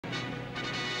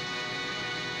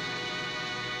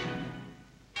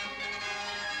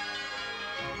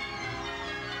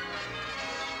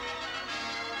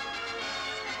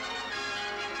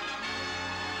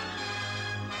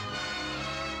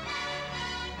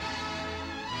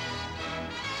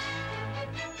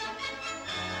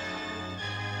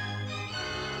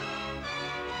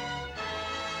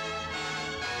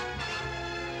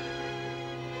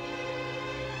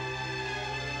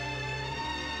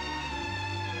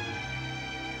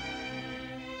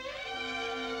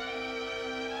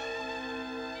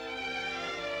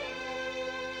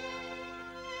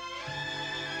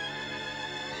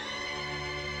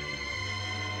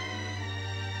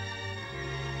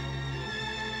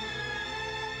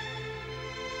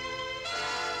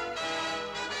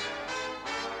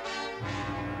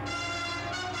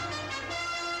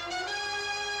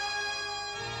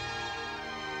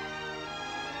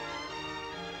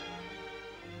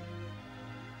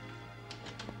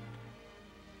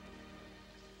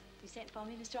sent for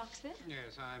me, Mr. Oxford?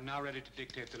 Yes, I'm now ready to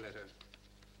dictate the letter.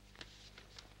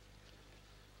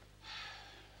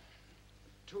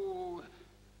 To...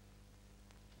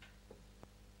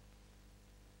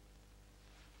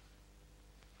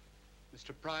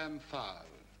 Mr. Priam Fowle.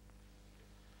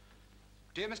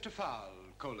 Dear Mr. Fowle,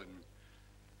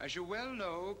 as you well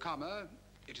know,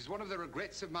 it is one of the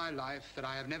regrets of my life that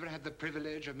I have never had the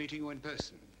privilege of meeting you in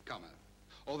person,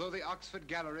 although the Oxford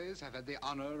galleries have had the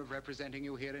honor of representing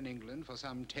you here in England for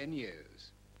some 10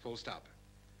 years, full stop.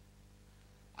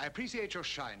 I appreciate your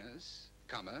shyness,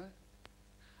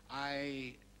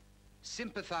 I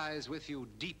sympathize with you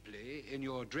deeply in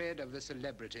your dread of the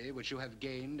celebrity which you have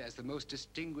gained as the most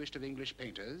distinguished of English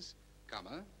painters,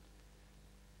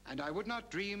 and I would not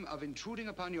dream of intruding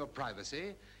upon your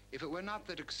privacy if it were not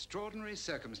that extraordinary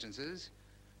circumstances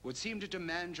would seem to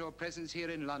demand your presence here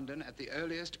in London at the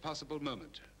earliest possible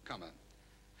moment,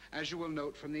 as you will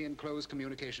note from the enclosed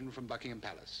communication from Buckingham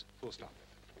Palace, full stop.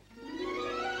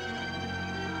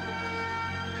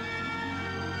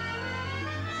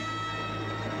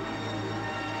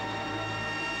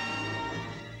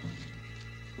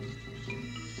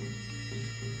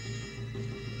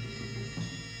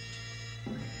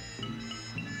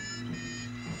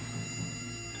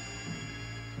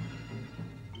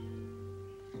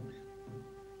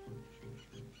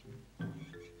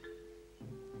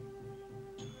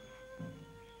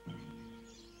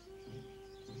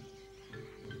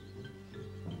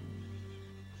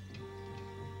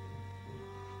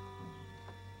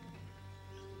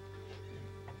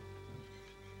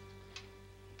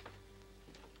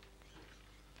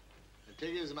 I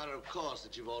take it as a matter of course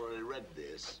that you've already read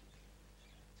this.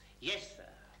 Yes, sir.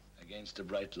 Against a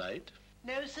bright light?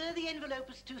 No, sir, the envelope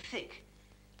was too thick.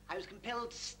 I was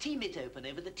compelled to steam it open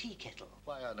over the tea kettle.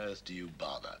 Why on earth do you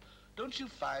bother? Don't you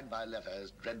find my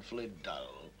letters dreadfully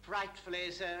dull? Frightfully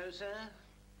so, sir.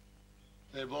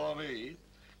 They bore me.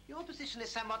 Your position is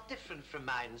somewhat different from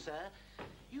mine, sir.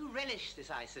 You relish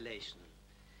this isolation.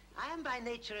 I am by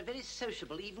nature a very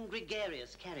sociable, even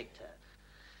gregarious character.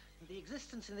 The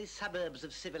existence in these suburbs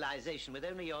of civilization with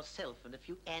only yourself and a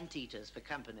few anteaters for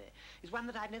company is one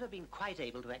that I've never been quite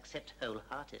able to accept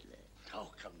wholeheartedly. Oh,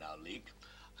 come now, Leek.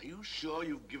 Are you sure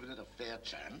you've given it a fair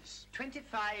chance?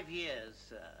 25 years,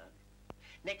 sir.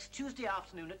 Next Tuesday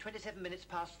afternoon at 3:27.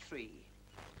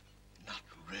 Not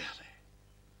really.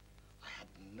 I had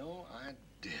no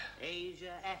idea.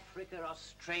 Asia, Africa,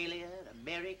 Australia,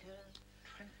 America.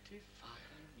 25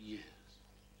 years.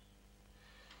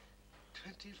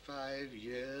 25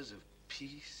 years of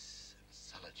peace and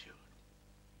solitude.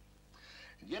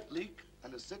 And yet, Leek,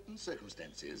 under certain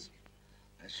circumstances,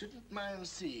 I shouldn't mind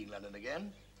seeing London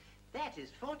again. That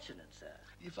is fortunate, sir.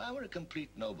 If I were a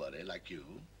complete nobody like you,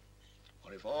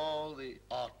 or if all the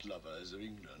art lovers of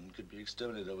England could be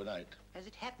exterminated overnight. As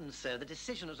it happens, sir, the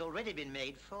decision has already been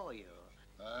made for you.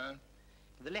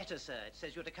 The letter, sir, it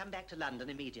says you're to come back to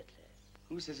London immediately.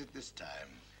 Who says it this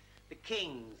time? The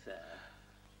King, sir.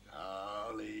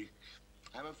 Oh, Leek,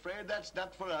 I'm afraid that's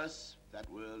not for us,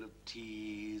 that world of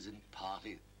teas and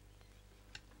parties.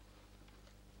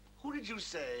 Who did you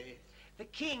say? The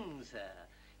King, sir.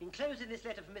 Enclosed in this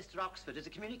letter from Mr. Oxford is a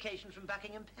communication from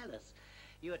Buckingham Palace.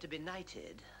 You are to be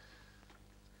knighted.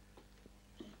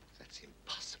 That's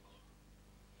impossible.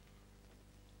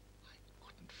 I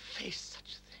couldn't face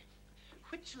such a thing.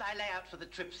 Which shall I lay out for the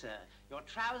trip, sir? Your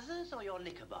trousers or your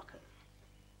knickerbockers?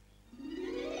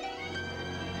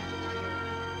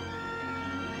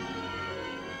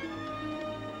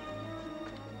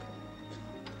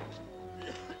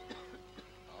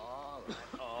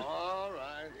 All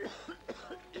right.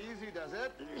 Easy does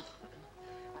it.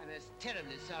 I'm most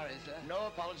terribly sorry, sir. No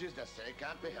apologies necessary.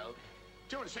 Can't be helped.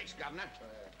 206, Governor.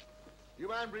 You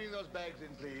mind bringing those bags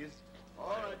in, please?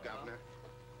 All right, Governor.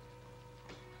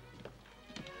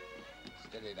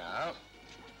 Steady now.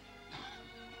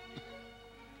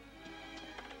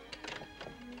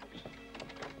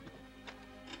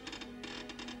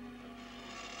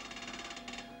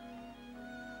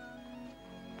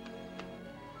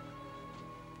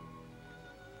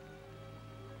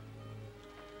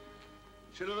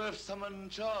 Should have left someone in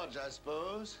charge, I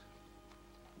suppose.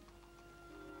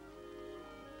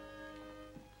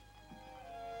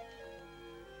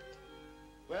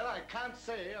 Well, I can't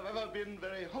say I've ever been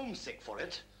very homesick for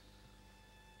it.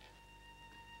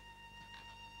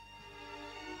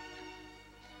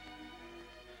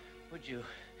 Would you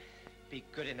be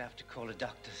good enough to call a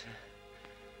doctor, sir?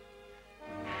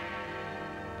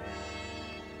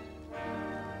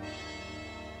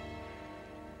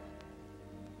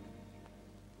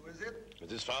 Who is it?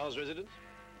 Mrs. Fowle's residence?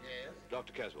 Yes.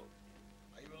 Dr. Caswell.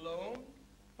 Are you alone?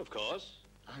 Of course.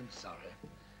 I'm sorry.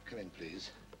 Come in,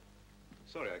 please.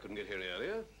 Sorry I couldn't get here any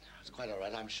earlier. It's quite all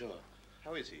right, I'm sure.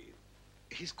 How is he?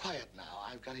 He's quiet now.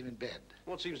 I've got him in bed.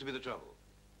 What seems to be the trouble?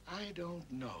 I don't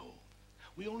know.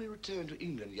 We only returned to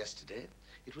England yesterday.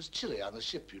 It was chilly on the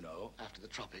ship, you know, after the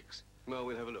tropics. Well,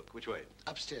 we'll have a look. Which way?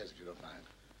 Upstairs, if you don't mind.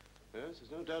 Yes,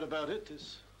 there's no doubt about it.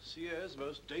 This sea air is the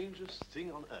most dangerous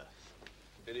thing on earth.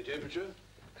 Any temperature?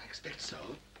 I expect so.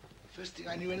 First thing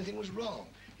I knew, anything was wrong.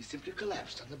 He simply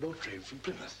collapsed on the boat train from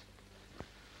Plymouth.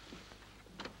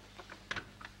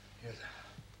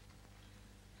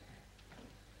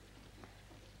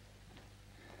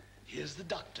 Here's the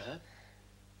doctor.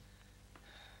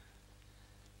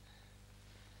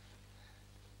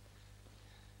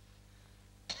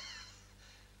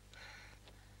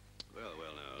 Well,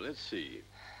 now, let's see.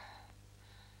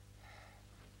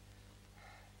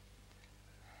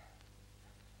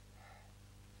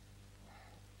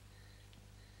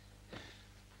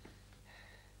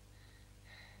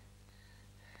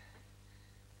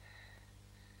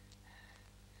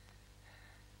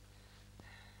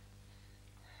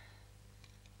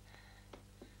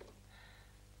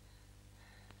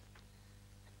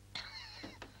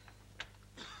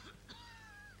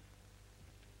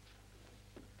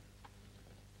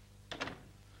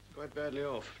 Quite badly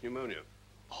off. Pneumonia.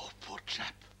 Oh, poor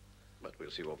chap. But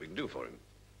we'll see what we can do for him.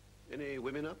 Any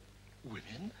women up?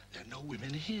 Women? There are no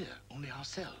women here, only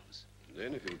ourselves.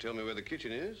 Then, if you'll tell me where the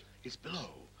kitchen is. It's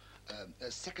below.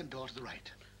 Second door to the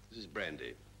right. This is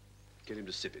brandy. Get him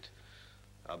to sip it.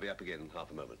 I'll be up again in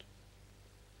half a moment.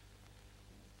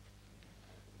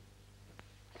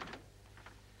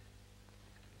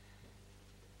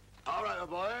 All right, my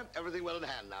boy. Everything well in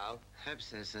hand now. Hope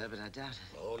so, sir, but I doubt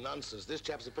it. Oh, nonsense. This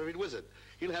chap's a perfect wizard.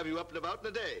 He'll have you up and about in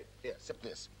a day. Here, sip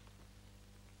this.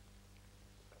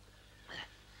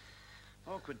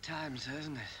 Awkward time, sir,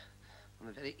 isn't it? On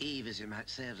the very eve, as you might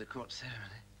say, of the court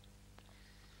ceremony.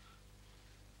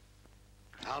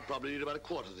 I'll probably need about a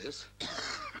quart of this.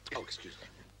 Oh, excuse me.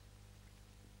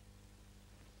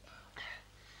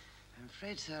 I'm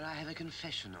afraid, sir, I have a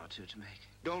confession or two to make.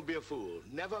 Don't be a fool.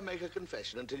 Never make a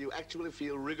confession until you actually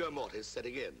feel rigor mortis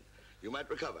setting in. You might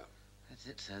recover. That's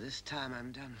it, sir. This time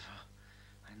I'm done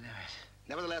for. I know it.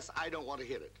 Nevertheless, I don't want to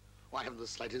hear it. Oh, I haven't the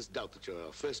slightest doubt that you're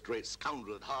a first-rate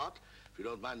scoundrel at heart. If you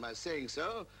don't mind my saying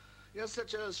so, you're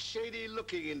such a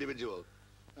shady-looking individual.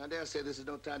 I dare say this is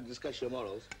no time to discuss your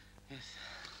morals. Yes.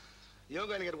 You're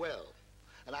going to get well.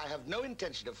 And I have no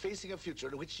intention of facing a future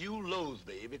in which you loathe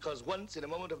me because once, in a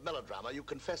moment of melodrama, you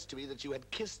confessed to me that you had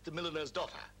kissed the milliner's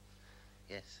daughter.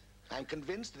 Yes. I'm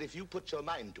convinced that if you put your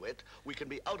mind to it, we can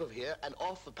be out of here and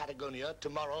off for Patagonia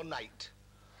tomorrow night.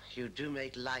 You do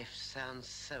make life sound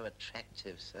so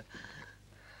attractive, sir.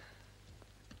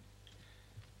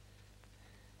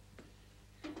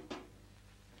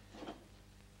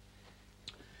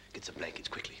 Get some blankets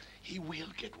quickly. He will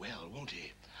get well, won't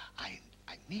he? I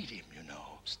need him, you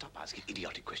know. Stop asking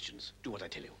idiotic questions. Do what I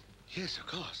tell you. Yes, of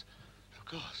course. Of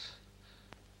course.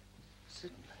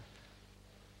 Certainly.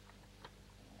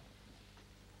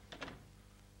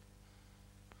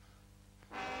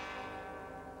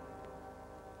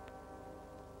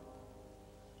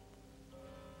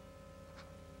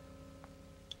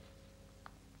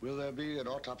 Will there be an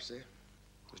autopsy?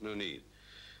 There's no need.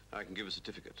 I can give a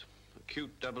certificate.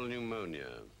 Acute double pneumonia.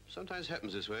 Sometimes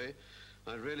happens this way.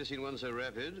 I've rarely seen one so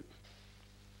rapid.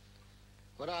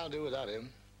 What I'll do without him,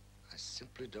 I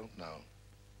simply don't know.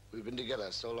 We've been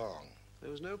together so long. There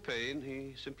was no pain.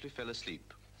 He simply fell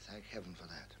asleep. Thank heaven for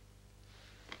that.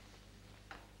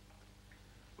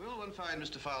 Will one find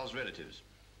Mr. Fowle's relatives?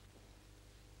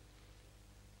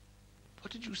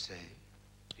 What did you say?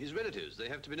 His relatives. They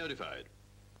have to be notified.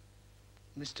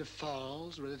 Mr.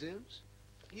 Fowle's relatives?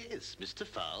 Yes, Mr.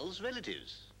 Fowle's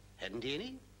relatives. Hadn't he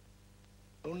any?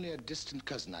 Only a distant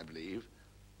cousin, I believe.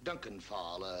 Duncan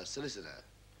Fowle, a solicitor.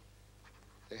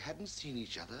 They hadn't seen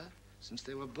each other since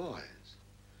they were boys.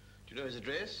 Do you know his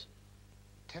address?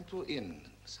 Temple Inn,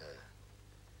 sir.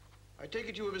 I take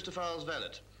it you were Mr. Fowle's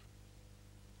valet.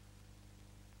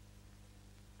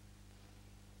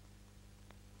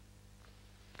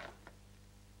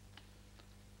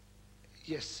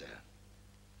 Yes, sir.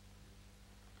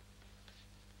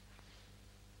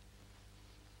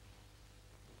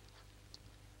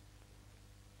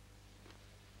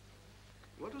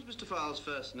 What was Mr. Fowle's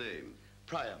first name?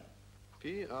 Priam.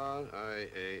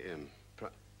 P-R-I-A-M.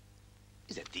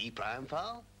 Is that the Priam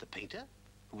Fowle, the painter,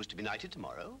 who was to be knighted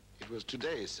tomorrow? It was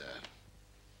today, sir.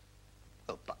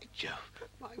 Oh, by Jove.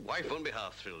 My wife won't be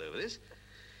half thrilled over this.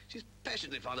 She's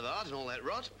passionately fond of art and all that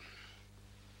rot.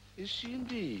 Is she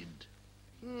indeed?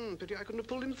 Pity I couldn't have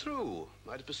pulled him through.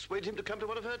 I'd have persuaded him to come to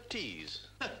one of her teas.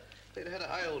 They'd have had a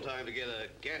high old time together,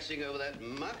 gassing over that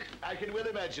muck. I can well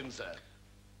imagine, sir.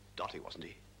 Dotty, wasn't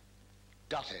he?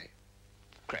 Dotty.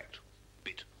 Correct.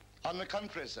 Bit. On the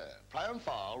contrary, sir, Priam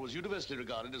Farl was universally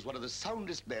regarded as one of the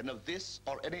soundest men of this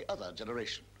or any other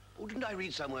generation. Oh, didn't I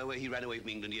read somewhere where he ran away from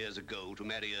England years ago to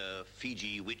marry a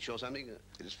Fiji witch or something?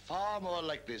 It is far more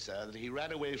likely, sir, that he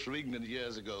ran away from England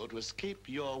years ago to escape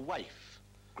your wife.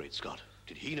 Great Scott.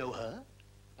 Did he know her?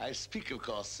 I speak, of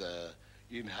course, sir,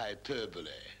 in hyperbole.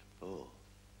 Oh.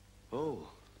 Oh,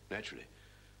 naturally.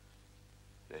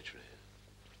 Naturally.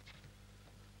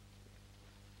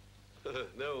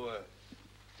 No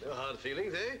hard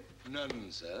feelings, eh?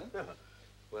 None, sir. No.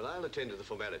 Well, I'll attend to the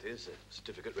formalities,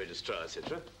 certificate, registrar,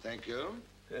 etc. Thank you.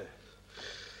 Yeah.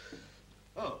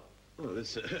 Oh,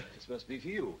 this must be for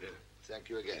you. Thank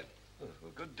you again. Oh,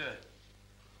 well, good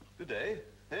day,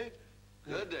 eh?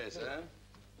 Good day, sir.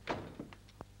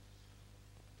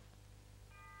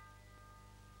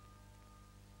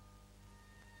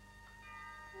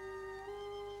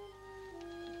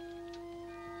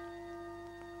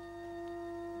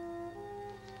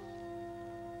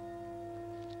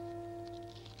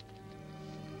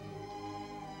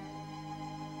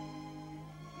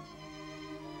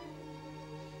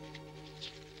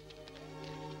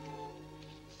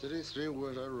 "33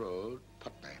 Water Road,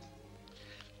 Putney.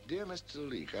 Dear Mr.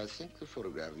 Leake, I think the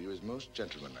photograph of you is most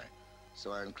gentlemanly,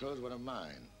 so I enclose one of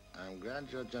mine. I am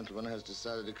glad your gentleman has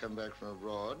decided to come back from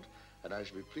abroad, and I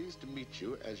shall be pleased to meet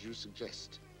you as you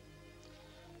suggest.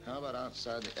 How about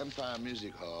outside the Empire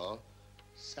Music Hall,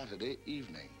 Saturday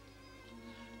evening?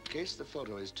 In case the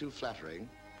photo is too flattering,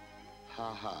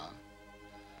 ha,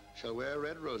 shall wear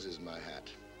red roses in my hat.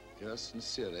 Yours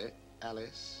sincerely,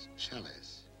 Alice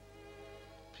Chalice.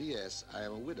 P.S. I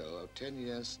am a widow of 10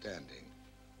 years standing.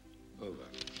 Over.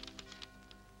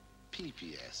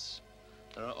 P.P.S.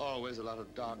 There are always a lot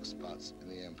of dark spots in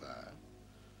the Empire.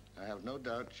 I have no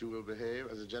doubt you will behave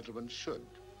as a gentleman should.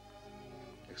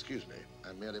 Excuse me,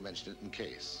 I merely mentioned it in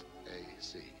case.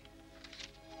 A.C.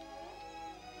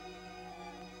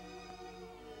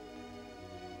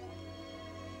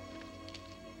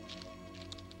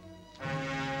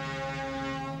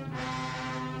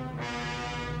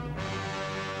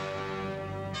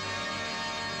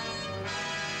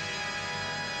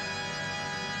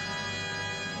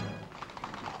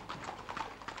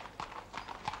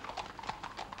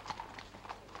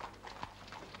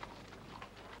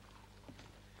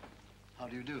 How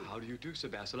do you do? How do you do, Sir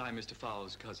Basil? I'm Mr.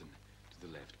 Fowle's cousin. To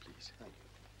the left, please. Thank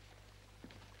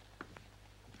you.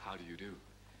 How do you do?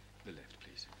 The left,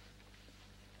 please.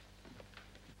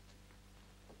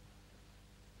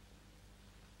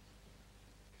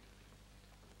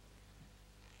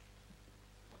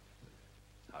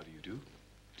 How do you do?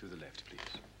 To the left,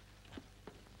 please.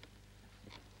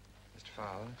 Mr.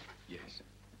 Fowle, Yes.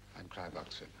 I'm Clive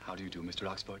Oxford. How do you do, Mr.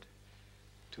 Oxford?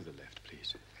 To the left,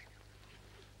 please.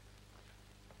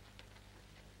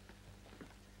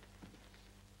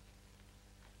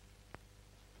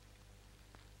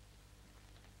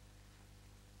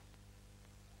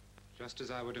 Just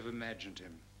as I would have imagined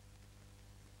him,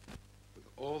 with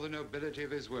all the nobility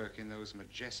of his work in those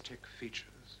majestic features.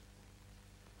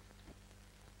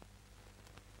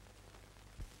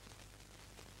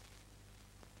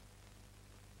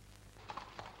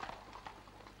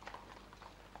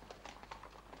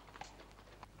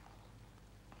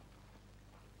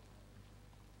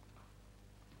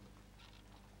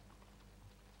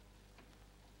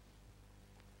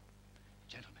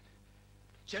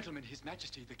 Gentlemen, His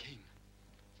Majesty the King.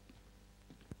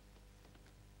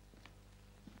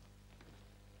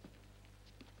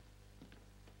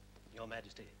 Your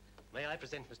Majesty, may I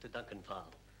present Mr. Duncan Farl,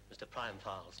 Mr. Priam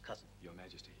Farl's cousin? Your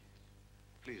Majesty.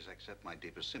 Please accept my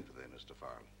deepest sympathy, Mr.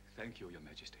 Farl. Thank you, Your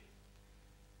Majesty.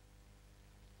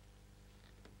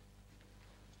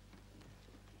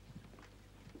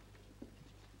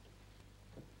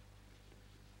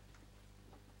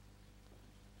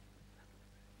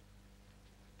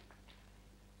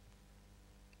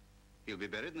 He'll be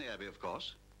buried in the Abbey, of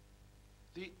course.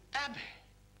 The Abbey?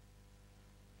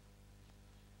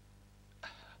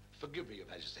 Forgive me, Your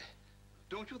Majesty.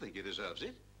 Don't you think he deserves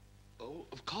it? Oh,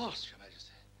 of course, Your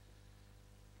Majesty.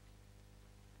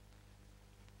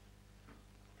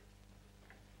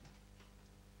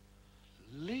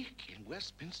 Leake in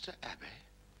Westminster Abbey?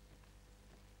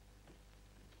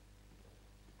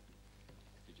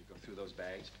 Did you go through those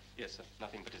bags? Yes, sir.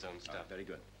 Nothing but his own stuff. Very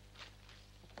good.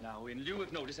 Now, in lieu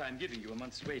of notice, I'm giving you a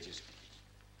month's wages.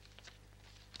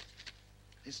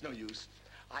 It's no use.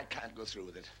 I can't go through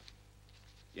with it.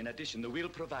 In addition, the will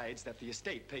provides that the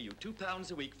estate pay you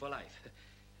 £2 a week for life.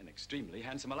 An extremely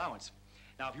handsome allowance.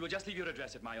 Now, if you will just leave your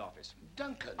address at my office.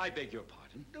 Duncan. I beg your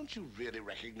pardon. Don't you really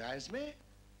recognize me?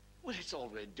 Well, it's all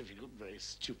very difficult, very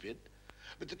stupid.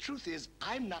 But the truth is,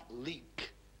 I'm not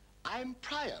Leek. I'm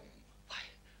Priam. Why,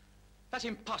 that's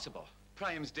impossible.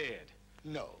 Priam's dead.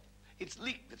 No, it's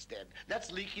Leek that's dead.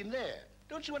 That's Leek in there.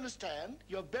 Don't you understand?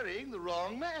 You're burying the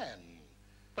wrong man.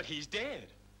 But he's dead.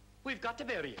 We've got to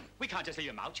bury him. We can't just leave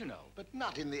him out, you know. But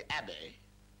not in the Abbey.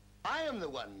 I am the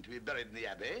one to be buried in the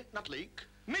Abbey, not Leek.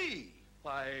 Me!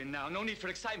 Why, now, no need for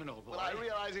excitement, old boy. Well, I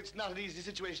realize it's not an easy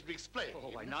situation to explain. Oh,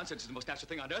 why, nonsense. It's the most natural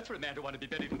thing on earth for a man to want to be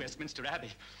buried in Westminster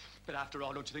Abbey. But after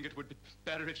all, don't you think it would be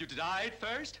better if you died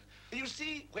first? You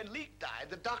see, when Leek died,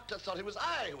 the doctor thought it was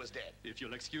I who was dead. If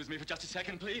you'll excuse me for just a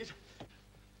second, please.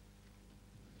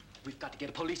 We've got to get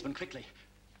a policeman quickly.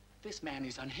 This man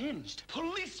is unhinged.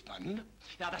 Policeman?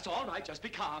 Now, that's all right. Just be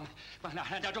calm. Now,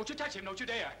 don't you touch him. Don't you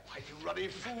dare. Why, you ruddy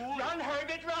fool. Run,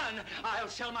 Herbert, run. I'll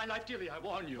sell my life dearly, I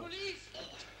warn you. Police!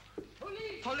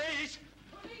 Police! Police!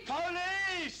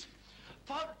 Police!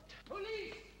 Police!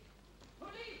 Police!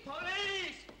 Police!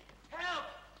 Police! Help!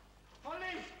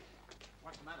 Police!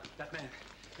 What's the matter? That man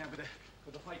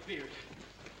with the white beard.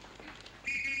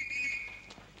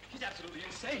 He's absolutely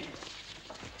insane.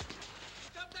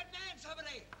 Stop that man,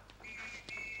 somebody!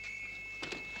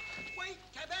 Wait,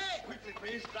 cabby! Quickly,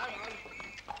 please. Drive on.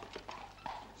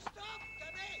 Stop,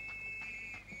 cabby!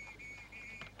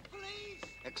 Police!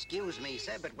 Excuse me,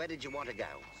 sir, but where did you want to go?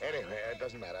 Anywhere, it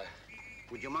doesn't matter.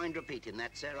 Would you mind repeating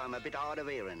that, sir? I'm a bit hard of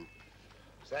hearing.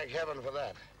 Thank heaven for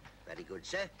that. Very good,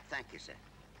 sir. Thank you, sir.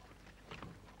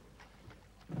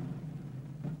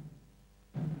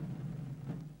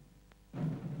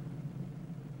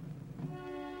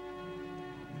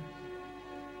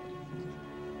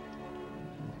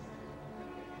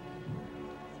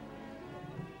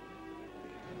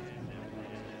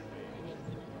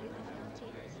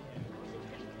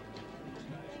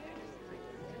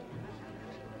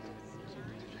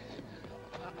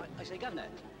 I say, Governor,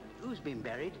 who's been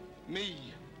buried?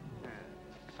 Me.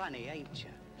 Funny, ain't you?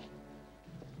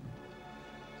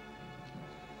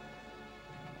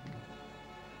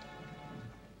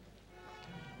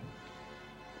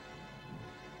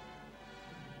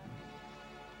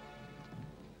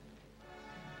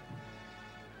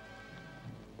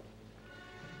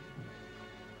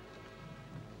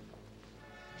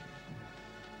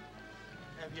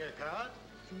 Have you a card?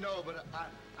 No, but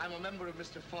I'm a member of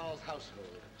Mr. Fall's household.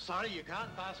 Sorry, you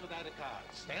can't pass without a card.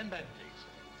 Stand back, please.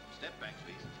 Step back,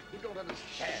 please. You don't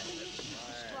understand.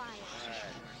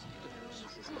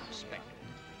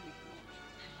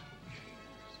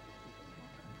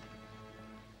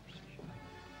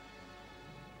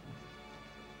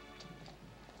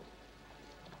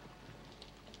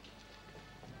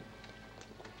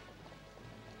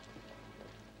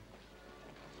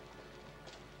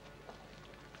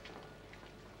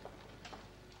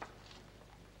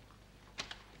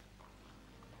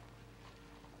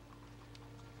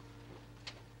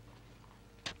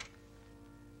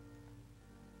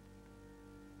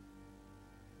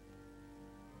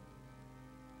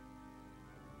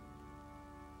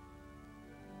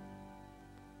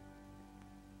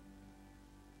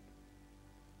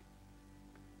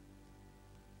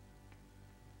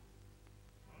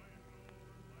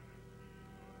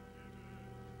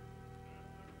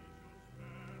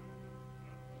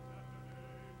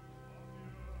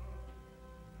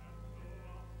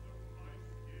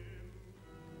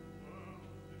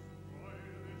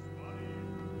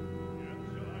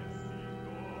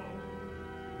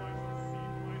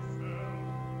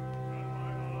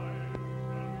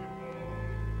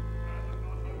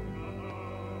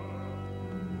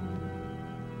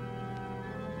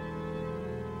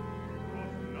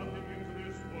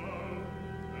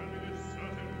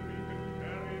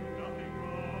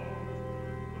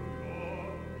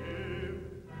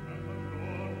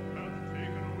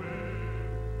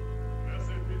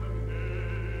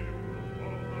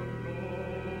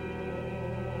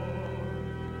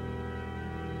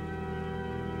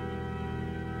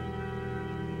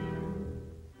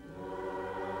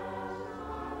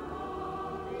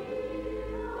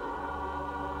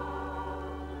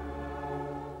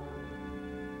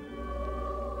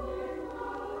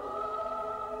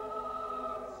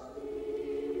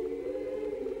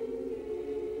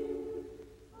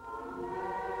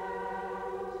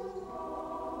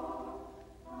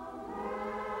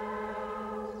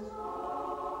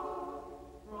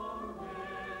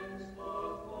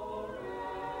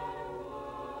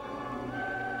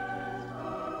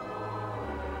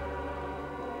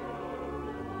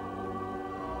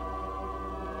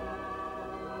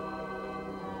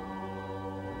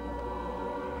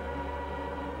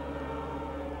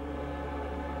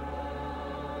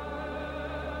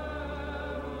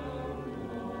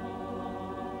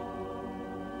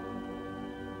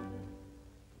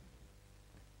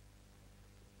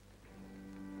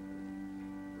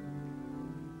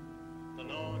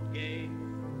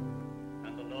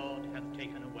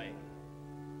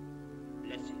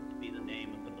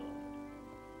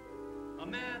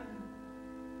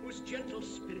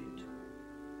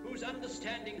 whose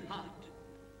understanding heart,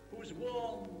 whose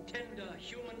warm, tender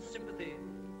human sympathy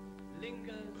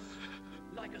lingers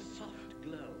like a soft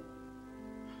glow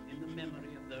in the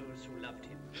memory of those who loved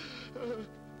him,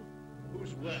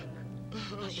 whose work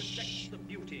reflects the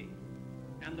beauty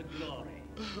and the glory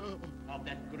of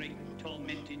that great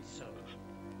tormented soul,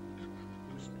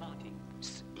 whose parting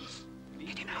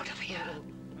Get him out of here.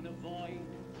 And a void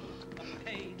of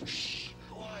pain. Shh.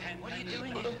 Boy, what are you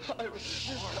doing? All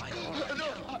right. No,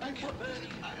 I can't.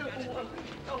 I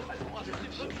don't want it.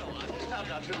 I'm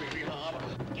not really hard.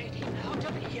 Get him out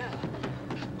of here.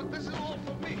 But this is all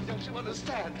for me, don't you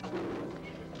understand?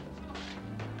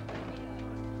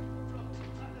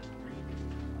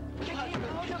 Get him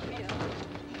out of here.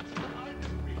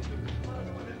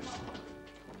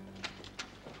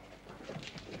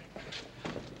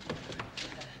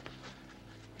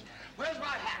 Where's my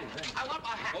hat? I want my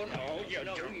hat. Oh, no, you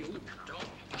don't.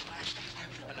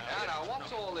 Now,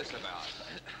 what's all this about?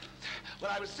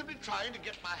 Well, I was simply trying to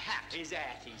get my hat. His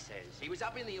hat, he says. He was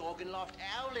up in the organ loft,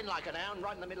 howling like an hound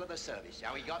right in the middle of the service.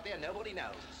 How he got there, nobody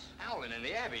knows. Howling in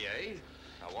the Abbey, eh?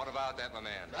 Now, what about that, my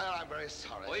man? Well, I'm very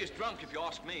sorry. Well, he's drunk, if you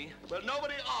ask me. Well,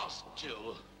 nobody asked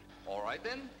you. All right,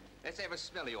 then. Let's have a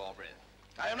smell of your breath.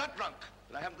 I am not drunk,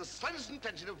 and I haven't the slightest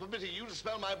intention of permitting you to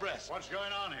smell my breath. What's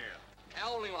going on here?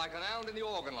 Howling like an hound in the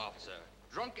organ loft, sir.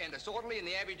 Drunk and disorderly in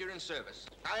the Abbey during service.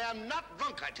 I am not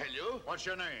drunk, I tell you. What's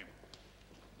your name?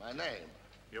 My name?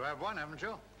 You have one, haven't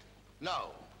you?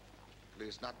 No. At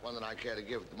least not one that I care to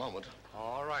give at the moment.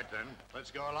 All right, then.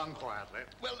 Let's go along quietly.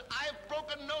 Well, I've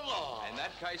broken no law. In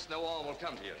that case, no harm will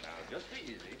come to you. Now, just be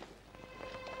easy.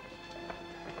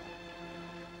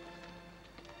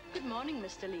 Good morning,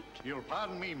 Mr. Leake. You'll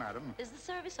pardon me, madam. Is the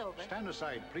service over? Stand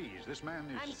aside, please. This man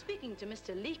is... I'm speaking to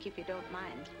Mr. Leake, if you don't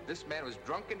mind. This man was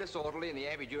drunk and disorderly in the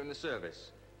Abbey during the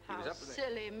service. He was How up to the...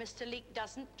 silly. Mr. Leake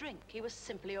doesn't drink. He was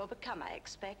simply overcome, I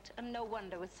expect, and no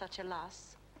wonder with such a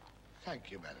loss.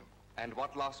 Thank you, madam. And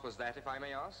what loss was that, if I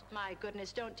may ask? My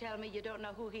goodness, don't tell me you don't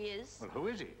know who he is. Well, who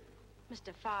is he?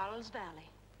 Mr. Farrell's Valley.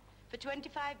 For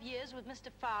 25 years with Mr.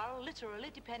 Farrell, literally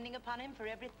depending upon him for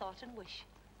every thought and wish.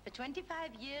 For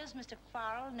 25 years, Mr.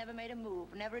 Farrell never made a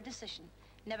move, never a decision,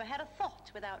 never had a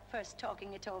thought without first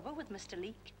talking it over with Mr.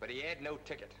 Leake. But he had no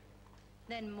ticket.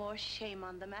 Then more shame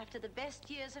on them after the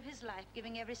best years of his life,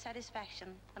 giving every satisfaction.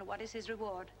 And what is his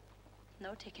reward?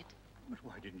 No ticket. But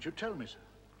why didn't you tell me, sir?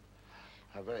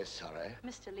 I'm very sorry.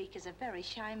 Mr. Leake is a very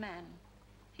shy man.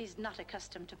 He's not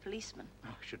accustomed to policemen. I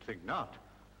should think not.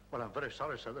 Well, I'm very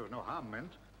sorry, sir. There was no harm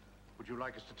meant. Would you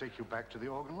like us to take you back to the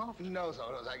organ loft? No, sir,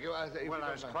 no, thank you. Well,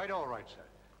 that's quite all right, sir.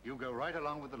 You go right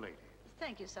along with the lady.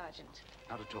 Thank you, Sergeant.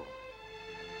 Not at all.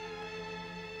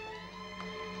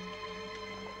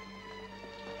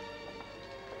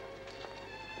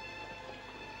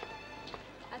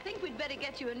 I think we'd better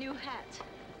get you a new hat.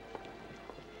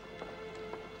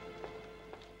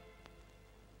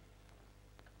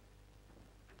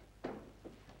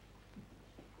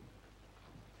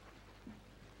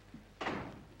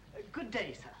 Good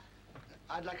day, sir.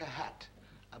 I'd like a hat,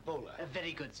 a bowler.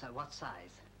 Very good, sir. What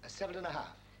size? A 7½.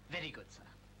 Very good, sir.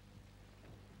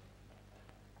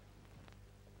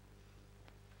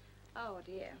 Oh,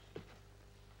 dear.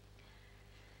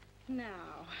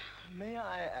 Now, May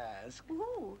I ask?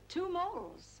 ooh, 2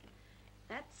 moles.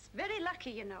 That's very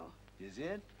lucky, you know. Is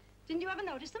it? Didn't you ever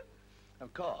notice them?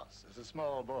 Of course. As a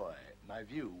small boy, my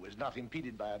view was not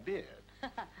impeded by a beard.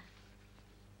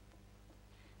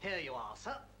 Here you are,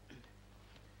 sir.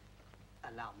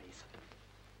 Allow me, sir.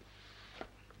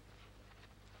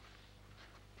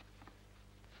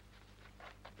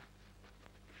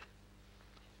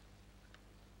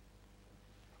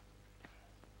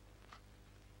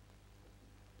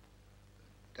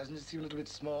 Doesn't it seem a little bit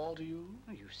small to you?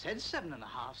 You said 7½,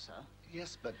 sir.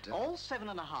 Yes, but... All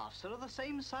 7½, sir, are the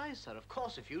same size, sir. Of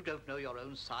course, if you don't know your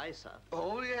own size, sir.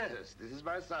 Oh, yes. This is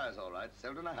my size, all right.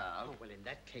 7½. Oh, well, in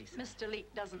that case... Mr.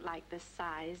 Leake doesn't like this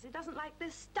size. He doesn't like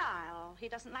this style. He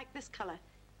doesn't like this color.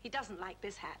 He doesn't like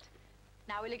this hat.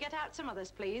 Now, will you get out some others,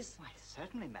 please? Why,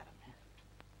 certainly, madam.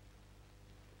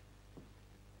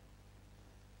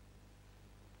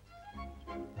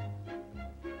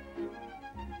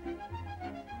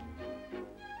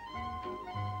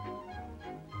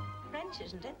 French,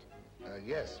 isn't it?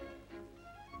 Yes.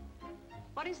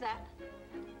 What is that?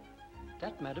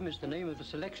 That, madam, is the name of the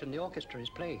selection the orchestra is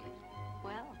playing.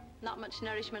 Well, not much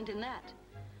nourishment in that.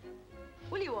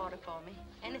 Will you order for me?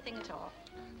 Anything at all?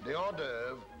 The hors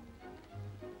d'oeuvre.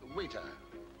 Waiter.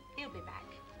 He'll be back.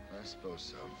 I suppose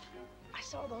so. I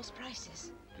saw those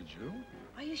prices. Did you?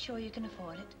 Are you sure you can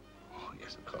afford it? Oh,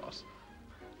 yes, of course.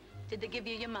 Did they give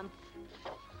you your month?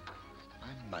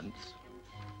 My month?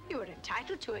 You were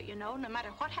entitled to it, you know, no matter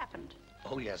what happened.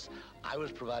 Oh, yes. I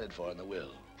was provided for in the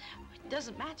will. It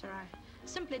doesn't matter. I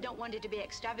simply don't want it to be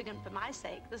extravagant for my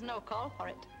sake. There's no call for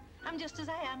it. I'm just as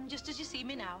I am, just as you see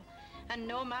me now. And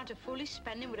no amount of foolish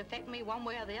spending would affect me one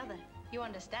way or the other. You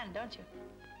understand, don't you?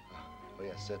 Oh,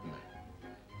 yes, certainly.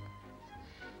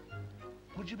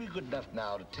 Would you be good enough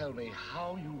now to tell me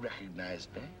how you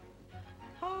recognized me?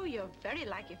 Oh, you're very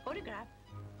like your photograph.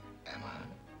 Am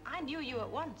I? I knew you at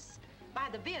once. By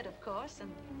the beard, of course,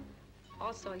 and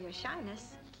also your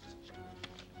shyness.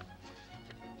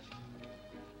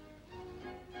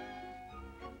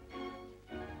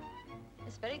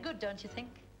 It's very good, don't you think?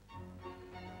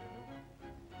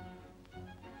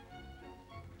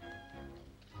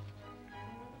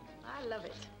 I love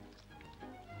it.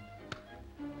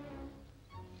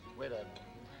 Waiter.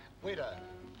 Waiter.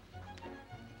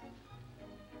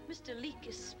 Mr. Leake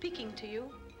is speaking to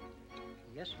you.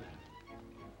 Yes, madam.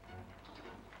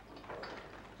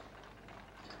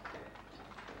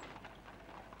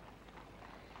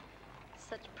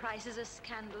 Such prices are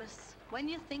scandalous. When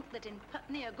you think that in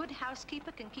Putney a good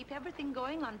housekeeper can keep everything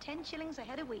going on 10 shillings a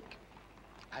head a week.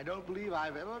 I don't believe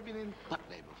I've ever been in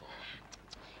Putney before.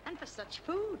 And for such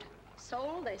food.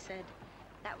 Sole, they said.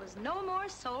 That was no more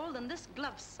sole than this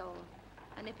glove's sole.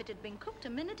 And if it had been cooked a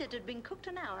minute, it had been cooked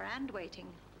an hour and waiting.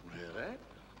 Really?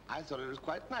 I thought it was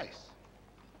quite nice.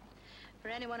 For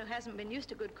anyone who hasn't been used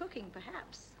to good cooking,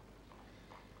 perhaps.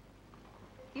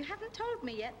 You haven't told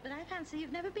me yet, but I fancy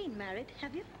you've never been married,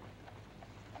 have you?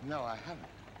 No, I haven't.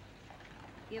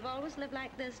 You've always lived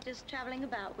like this, just traveling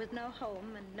about with no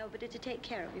home and nobody to take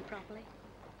care of you properly.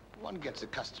 One gets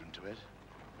accustomed to it.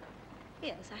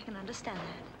 Yes, I can understand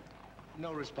that.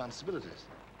 No responsibilities.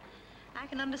 I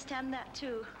can understand that,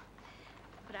 too.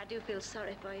 But I do feel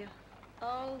sorry for you.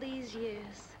 All these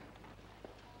years.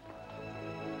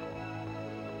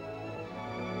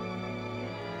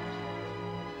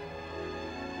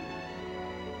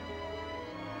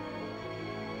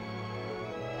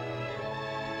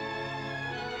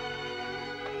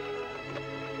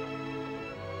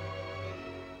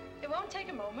 It won't take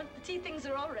a moment. The tea things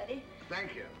are all ready.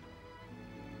 Thank you.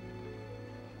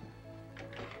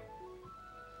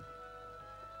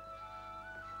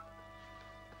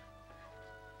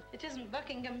 It isn't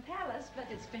Buckingham Palace, but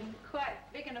it's been quite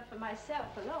big enough for myself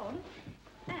alone.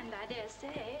 And I dare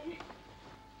say...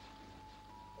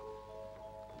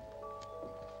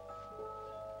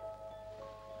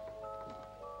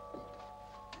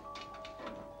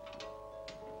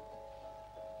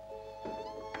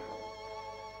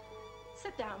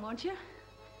 Sit down, won't you?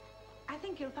 I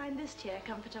think you'll find this chair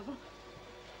comfortable.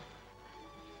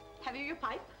 Have you your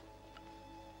pipe?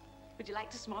 Would you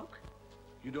like to smoke?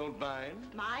 You don't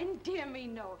mind? Mind? Dear me,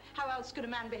 no. How else could a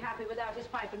man be happy without his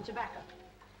pipe and tobacco?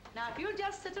 Now, if you'll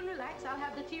just sit and relax, I'll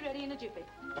have the tea ready in a jiffy.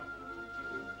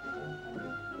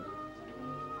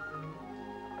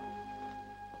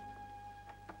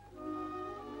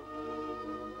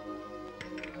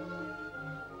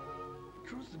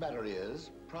 Truth of the matter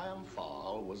is, Priam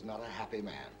Fall was not a happy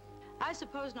man. I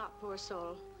suppose not, poor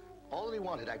soul. All that he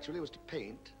wanted, actually, was to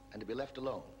paint and to be left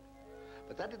alone.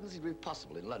 But that didn't seem to be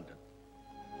possible in London,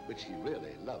 which he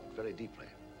really loved very deeply.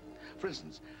 For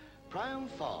instance, Priam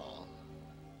Fall,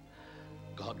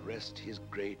 God rest his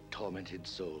great tormented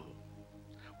soul,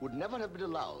 would never have been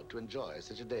allowed to enjoy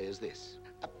such a day as this.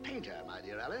 A painter, my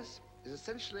dear Alice, is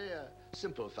essentially a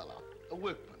simple fellow, a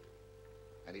workman,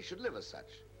 and he should live as such,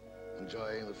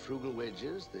 enjoying the frugal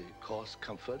wages, the coarse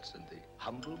comforts, and the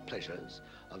humble pleasures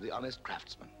of the honest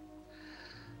craftsman.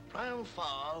 Priam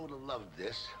Fall would have loved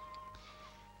this.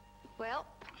 Well,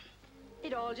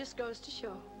 it all just goes to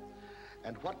show.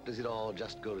 And what does it all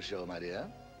just go to show, my dear?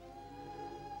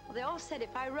 Well, they all said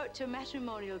if I wrote to a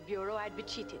matrimonial bureau, I'd be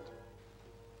cheated.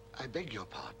 I beg your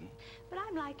pardon? But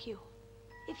I'm like you.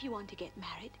 If you want to get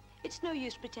married, it's no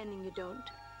use pretending you don't.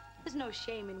 There's no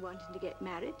shame in wanting to get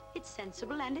married. It's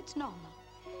sensible and it's normal.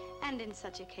 And in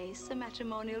such a case, a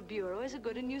matrimonial bureau is a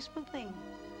good and useful thing.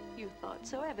 You thought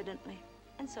so, evidently.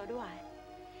 And so do I.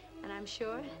 And I'm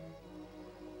sure,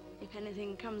 if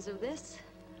anything comes of this,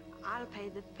 I'll pay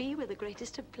the fee with the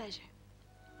greatest of pleasure.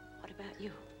 What about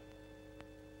you?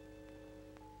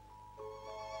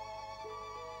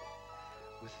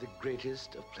 With the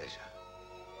greatest of pleasure.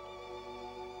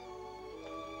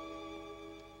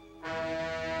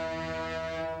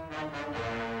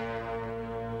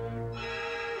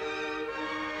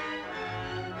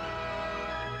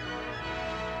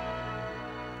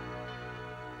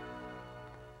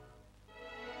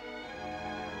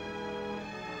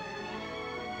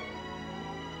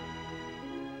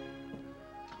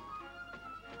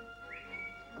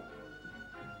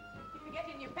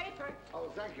 in your paper.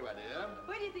 Oh, thank you, my dear.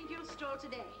 Where do you think you'll stroll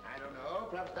today? I don't know.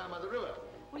 Perhaps down by the river.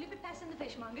 Will you be passing the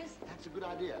fishmongers? That's a good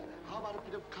idea. How about a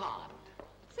bit of card?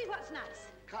 See what's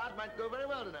nice. Card might go very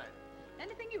well tonight.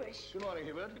 Anything you wish. Good morning,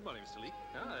 Hubert. Good morning, Mr. Leake.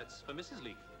 Ah, that's for Mrs.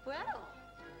 Leake. Well,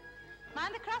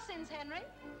 mind the crossings, Henry.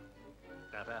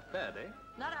 Not half bad, eh?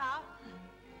 Not half.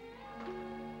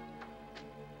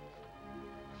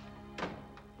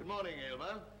 Good morning,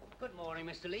 Aylmer. Good morning,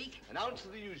 Mr. Leake. Announce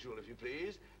the usual, if you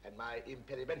please, and my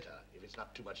impedimenta, if it's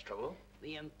not too much trouble.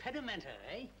 The impedimenta,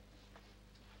 eh?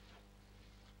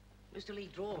 Mr.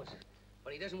 Leake draws,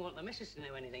 but he doesn't want the missus to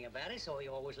know anything about it, so he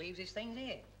always leaves his things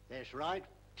here. That's right.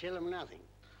 Tell him nothing.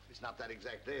 It's not that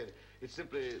exactly. It's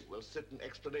simply, well, certain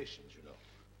explanations, you know.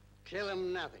 Tell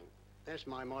him nothing. That's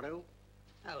my motto.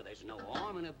 Oh, there's no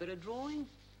harm in a bit of drawing,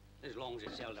 as long as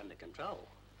it's held under control.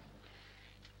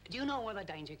 Do you know where the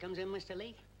danger comes in, Mr.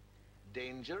 Leake?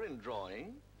 Danger in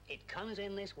drawing? It comes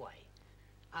in this way.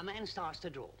 A man starts to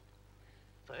draw.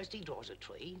 First, he draws a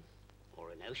tree,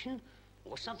 or an ocean,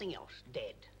 or something else,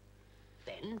 dead.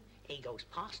 Then, he goes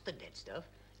past the dead stuff,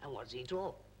 and what does he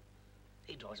draw?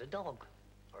 He draws a dog,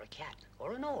 or a cat,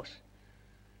 or an horse.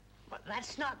 But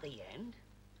that's not the end.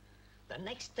 The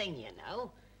next thing you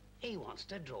know, he wants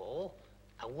to draw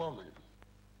a woman.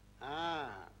 Ah.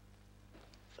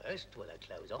 First with her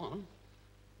clothes on,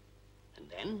 and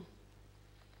then...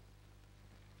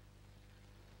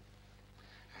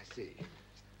 I see.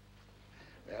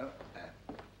 Well,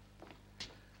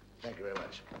 thank you very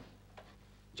much.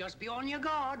 Just be on your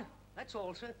guard, that's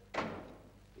all, sir.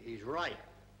 He's right.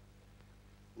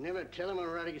 Never tell him a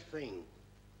ruddy thing.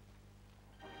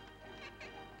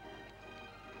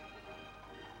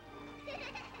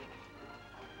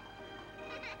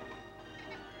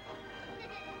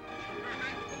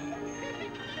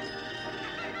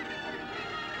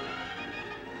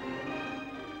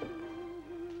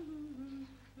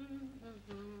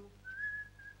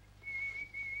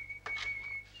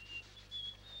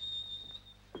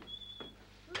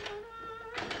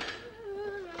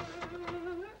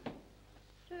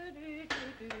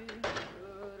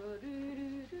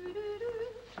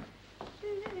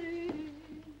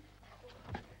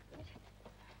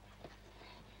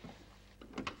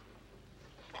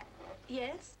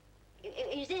 Yes?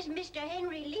 Is this Mr.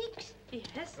 Henry Leakes?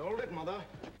 Yes. Hold it, Mother.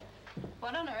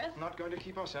 What on earth? Not going to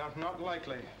keep us out, not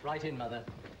likely. Right in, Mother.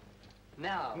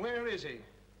 Now. Where is he?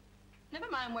 Never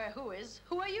mind where who is.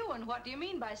 Who are you, and what do you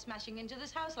mean by smashing into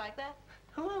this house like that?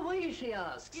 Who are we, she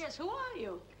asks? Yes, who are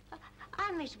you?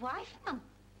 I'm his wife, Mum.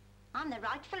 I'm the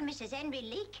rightful Mrs. Henry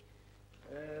Leake.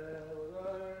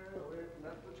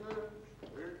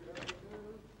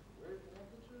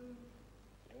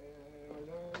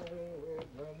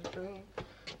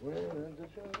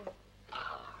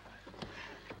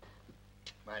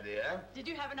 My dear. Did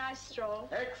you have a nice stroll?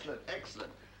 Excellent,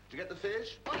 excellent. Did you get the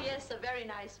fish? Oh, yes, a very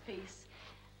nice piece.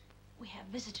 We have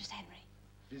visitors, Henry.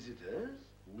 Visitors?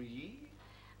 We?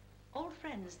 Old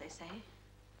friends, they say.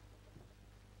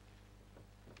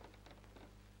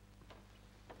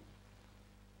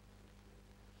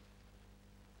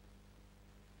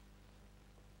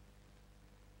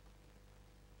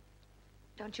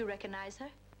 Don't you recognize her?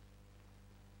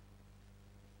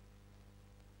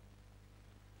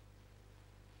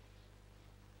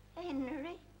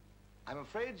 Henry, I'm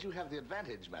afraid you have the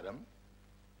advantage, madam.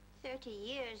 30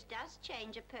 years does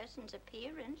change a person's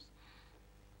appearance.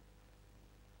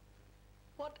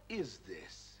 What is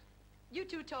this? You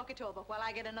two talk it over while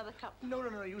I get another cup. No, no,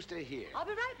 no, you stay here. I'll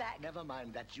be right back. Never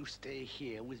mind that, you stay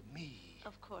here with me.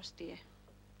 Of course, dear.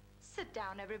 Sit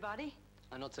down, everybody.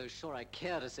 I'm not so sure I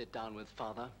care to sit down with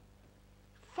Father.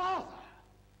 Father?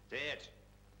 Sit.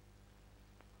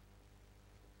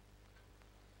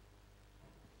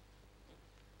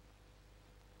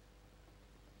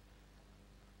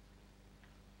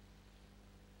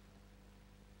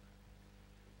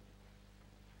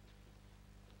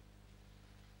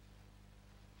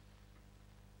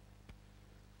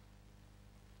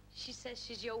 She says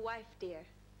she's your wife, dear,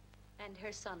 and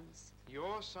her sons.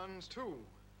 Your sons, too,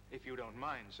 if you don't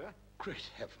mind, sir. Great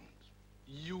heavens.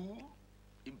 You?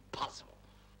 Impossible.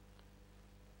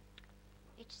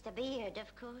 It's the beard,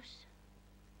 of course.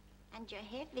 And your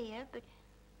heavier, but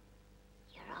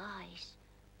your eyes.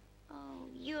 Oh,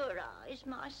 your eyes,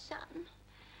 my son.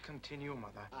 Continue,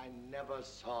 Mother. I never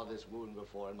saw this wound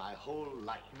before in my whole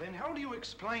life. Then how do you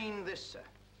explain this, sir?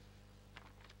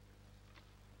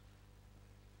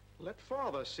 Let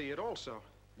Father see it also.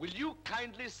 Will you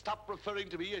kindly stop referring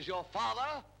to me as your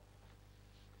father?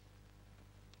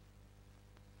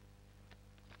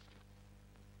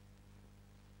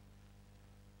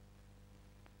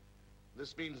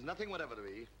 This means nothing whatever to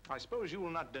me. I suppose you will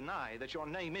not deny that your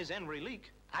name is Henry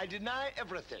Leake. I deny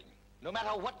everything. No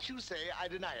matter what you say, I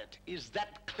deny it. Is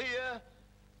that clear?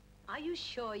 Are you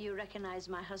sure you recognize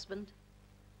my husband?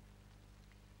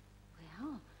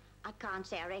 Well, I can't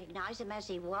say I recognize him as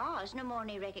he was, no more than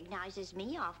he recognizes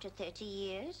me after 30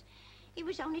 years. He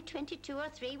was only 22 or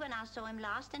 3 when I saw him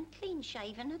last, and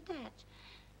clean-shaven at that.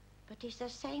 But he's the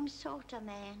same sort of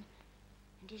man.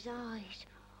 And his eyes,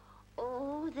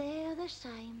 oh, they're the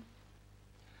same.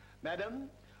 Madam,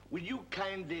 will you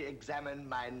kindly examine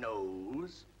my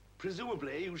nose?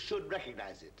 Presumably, you should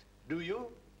recognize it. Do you?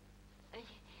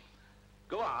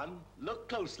 Go on, look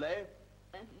closely.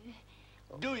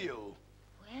 Do you?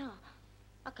 Well,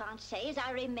 I can't say as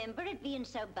I remember it being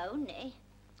so bony.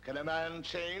 Can a man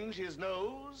change his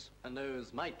nose? A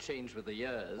nose might change with the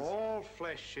years. All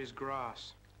flesh is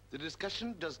grass. The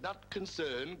discussion does not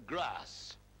concern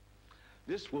grass.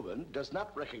 This woman does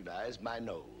not recognize my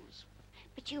nose.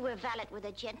 But you were valet with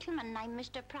a gentleman named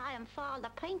Mr. Priam Fall, the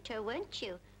painter, weren't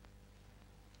you?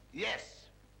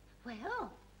 Yes.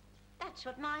 Well, that's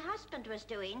what my husband was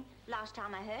doing last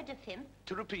time I heard of him.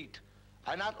 To repeat,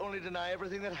 I not only deny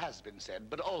everything that has been said,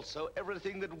 but also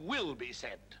everything that will be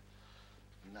said.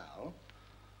 Now,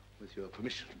 with your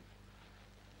permission.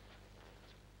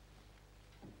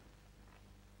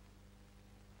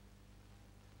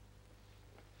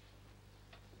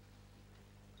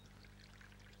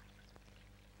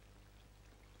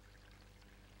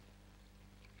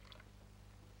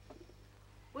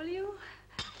 Will you?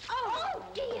 Oh,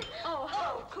 dear. Oh,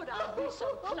 how could I be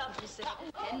so clumsy?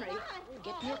 Henry,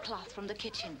 get me a cloth from the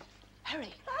kitchen.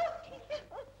 Hurry. Oh, dear.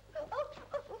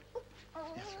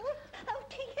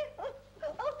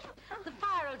 The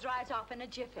fire will dry it off in a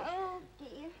jiffy. Oh,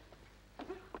 dear.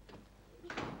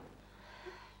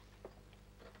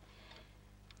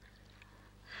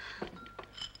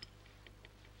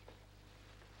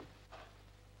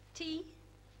 Tea?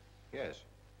 Yes,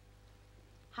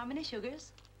 How many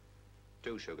sugars?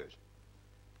 2 sugars.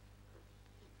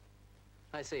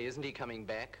 I say, isn't he coming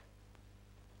back?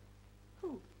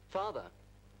 Who? Father.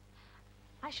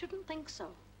 I shouldn't think so.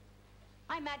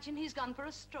 I imagine he's gone for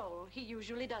a stroll. He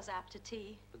usually does after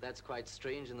tea. But that's quite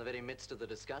strange in the very midst of the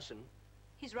discussion.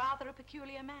 He's rather a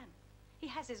peculiar man. He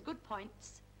has his good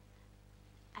points.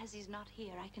 As he's not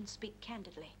here, I can speak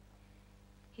candidly.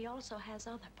 He also has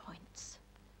other points.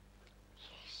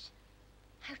 Yes,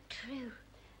 how true.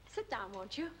 Sit down,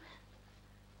 won't you?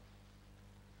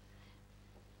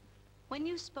 When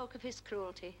you spoke of his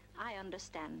cruelty, I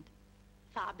understand.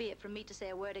 Far be it from me to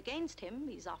say a word against him.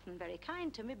 He's often very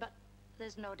kind to me, but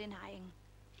there's no denying.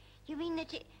 You mean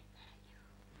that it...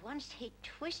 Once he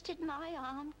twisted my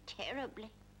arm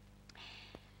terribly.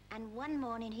 And one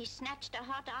morning he snatched a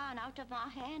hot iron out of my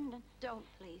hand and... Don't,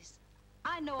 please.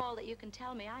 I know all that you can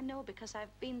tell me. I know because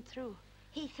I've been through.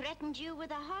 He threatened you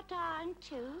with a hot iron,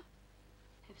 too?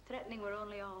 If threatening were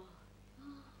only all.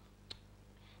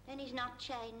 Then he's not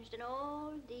changed in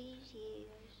all these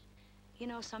years. You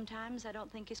know, sometimes I don't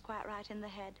think he's quite right in the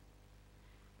head.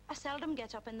 I seldom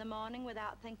get up in the morning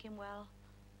without thinking, well,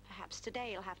 perhaps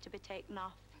today he'll have to be taken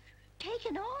off.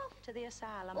 Taken off? To the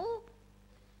asylum. Oh.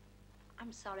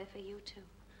 I'm sorry for you, too.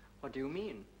 What do you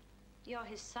mean? You're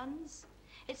his sons.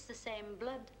 It's the same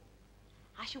blood.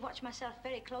 I should watch myself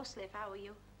very closely if I were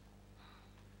you.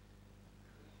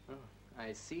 Oh,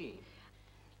 I see.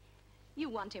 You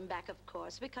want him back, of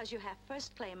course, because you have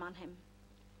first claim on him.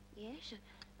 Yes,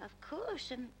 of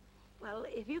course, and... Well,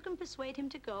 if you can persuade him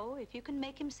to go, if you can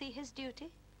make him see his duty,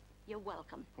 you're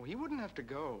welcome. Oh, he wouldn't have to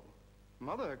go.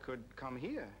 Mother could come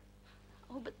here.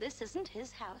 Oh, but this isn't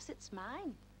his house, it's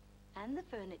mine. And the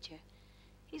furniture.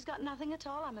 He's got nothing at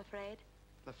all, I'm afraid.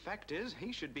 The fact is,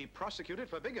 he should be prosecuted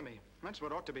for bigamy. That's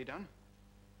what ought to be done.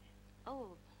 Oh,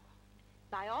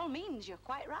 by all means, you're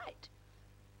quite right.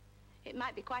 It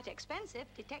might be quite expensive,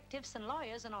 detectives and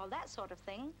lawyers and all that sort of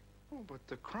thing. Oh, but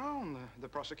the Crown, the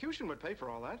prosecution would pay for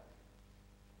all that.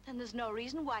 Then there's no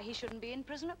reason why he shouldn't be in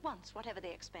prison at once, whatever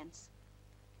the expense.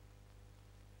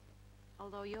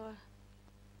 Although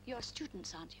you're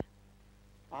students, aren't you?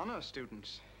 Honor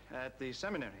students at the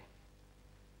seminary.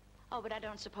 Oh, but I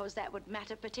don't suppose that would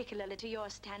matter particularly to your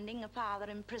standing, a father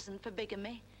in prison for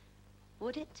bigamy,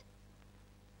 would it?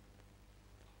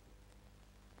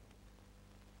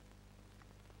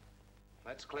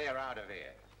 Let's clear out of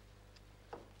here.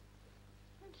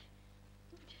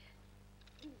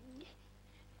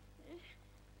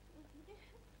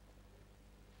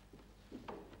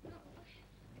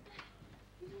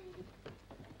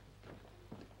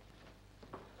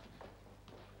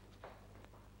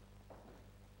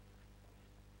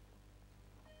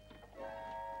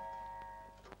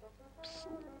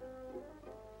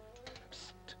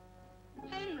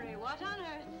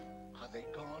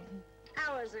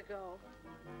 Hours ago.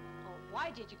 Oh,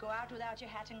 why did you go out without your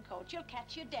hat and coat? You'll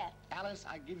catch your death. Alice,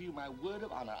 I give you my word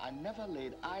of honor. I never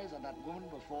laid eyes on that woman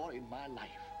before in my life.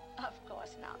 Of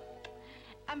course not.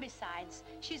 And besides,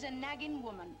 she's a nagging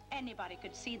woman. Anybody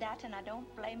could see that, and I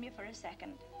don't blame you for a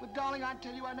second. But, darling, I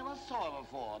tell you, I never saw her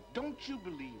before. Don't you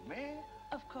believe me?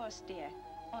 Of course, dear.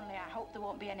 Only I hope there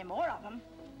won't be any more of them.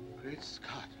 Great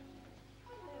Scott.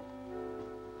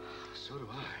 So do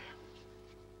I.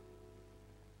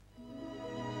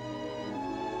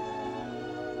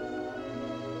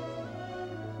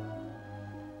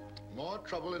 More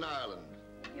trouble in Ireland.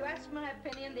 If you ask my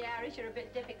opinion, the Irish are a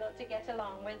bit difficult to get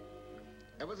along with.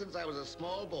 Ever since I was a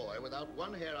small boy, without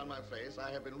one hair on my face,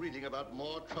 I have been reading about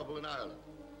more trouble in Ireland.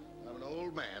 I'm an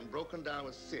old man, broken down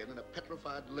with sin and a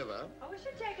petrified liver. Oh, we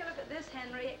should take a look at this,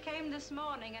 Henry. It came this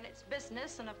morning, and it's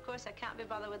business, and of course I can't be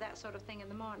bothered with that sort of thing in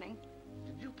the morning.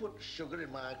 Did you put sugar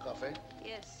in my coffee?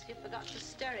 Yes, you forgot to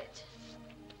stir it.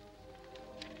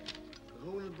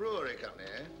 Woolley Brewery Company,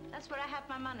 eh? That's where I have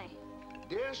my money.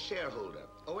 Dear shareholder,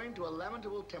 owing to a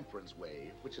lamentable temperance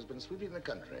wave which has been sweeping the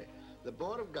country, the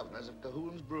Board of Governors of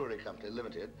Cahoon's Brewery Company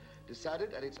Limited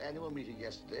decided at its annual meeting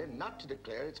yesterday not to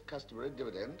declare its customary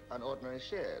dividend on ordinary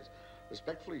shares.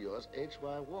 Respectfully yours,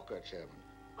 H.Y. Walker, Chairman.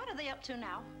 What are they up to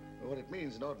now? What it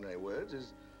means in ordinary words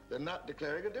is they're not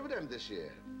declaring a dividend this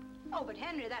year. Oh, but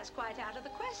Henry, that's quite out of the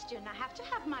question. I have to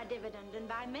have my dividend, and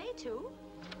by May, too.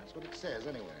 That's what it says,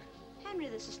 anyway. Henry,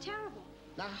 this is terrible.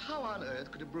 Now, how on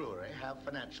earth could a brewery have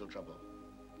financial trouble?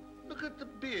 Look at the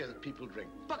beer that people drink,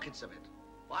 buckets of it.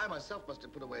 I myself must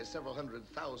have put away several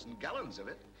 100,000 gallons of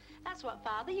it. That's what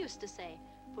Father used to say.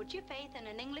 Put your faith in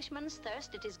an Englishman's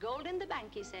thirst. It is gold in the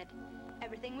bank, he said.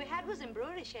 Everything we had was in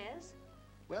brewery shares.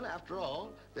 Well, after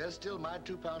all, there's still my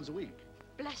 £2 a week.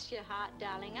 Bless your heart,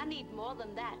 darling. I need more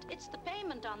than that. It's the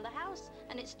payment on the house,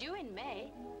 and it's due in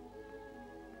May.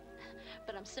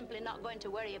 But I'm simply not going to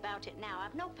worry about it now.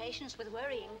 I've no patience with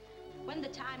worrying. When the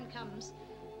time comes,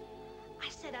 I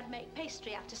said I'd make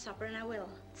pastry after supper, and I will.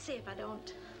 See if I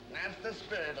don't. That's the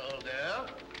spirit, old girl.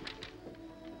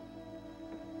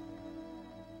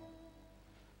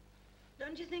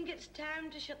 Don't you think it's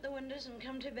time to shut the windows and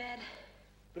come to bed?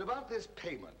 But about this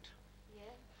payment. Yeah?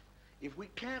 If we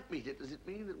can't meet it, does it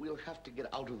mean that we'll have to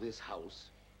get out of this house?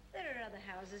 There are other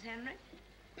houses, Henry.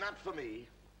 Not for me.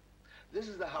 This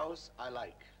is the house I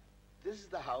like. This is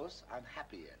the house I'm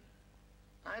happy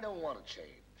in. I don't want to change.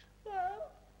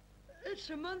 Well, it's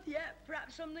a month yet.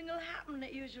 Perhaps something will happen.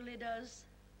 It usually does.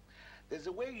 There's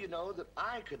a way, you know, that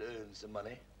I could earn some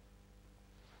money.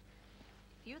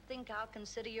 If you think I'll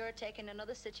consider your taking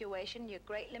another situation, you're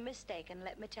greatly mistaken,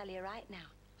 let me tell you right now.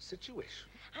 Situation?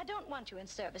 I don't want you in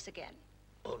service again.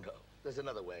 Oh, no. There's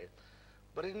another way.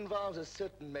 But it involves a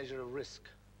certain measure of risk.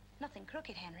 Nothing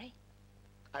crooked, Henry.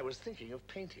 I was thinking of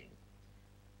painting.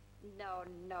 No,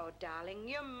 no, darling.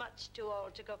 You're much too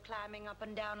old to go climbing up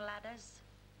and down ladders.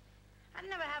 I'd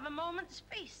never have a moment's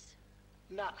peace.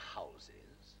 Not houses.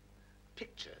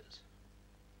 Pictures.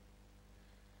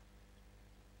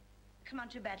 Come on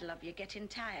to bed, love. You're getting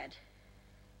tired.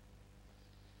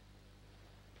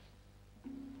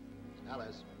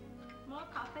 Alice. More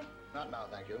coffee? Not now,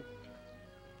 thank you.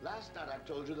 Last night I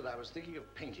told you that I was thinking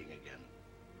of painting again.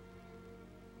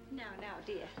 Now,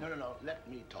 dear. No. Let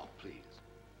me talk, please.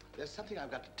 There's something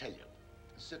I've got to tell you.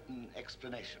 A certain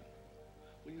explanation.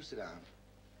 Will you sit down?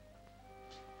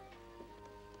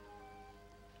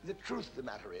 The truth of the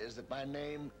matter is that my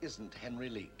name isn't Henry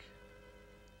Leake.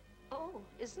 Oh,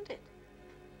 isn't it?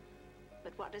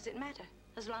 But what does it matter?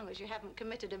 As long as you haven't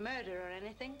committed a murder or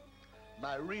anything.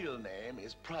 My real name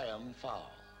is Priam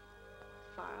Farrell.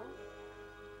 Farrell?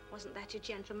 Wasn't that your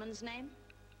gentleman's name?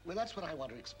 Well, that's what I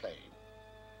want to explain.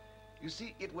 You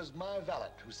see, it was my valet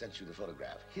who sent you the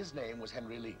photograph. His name was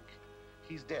Henry Leake.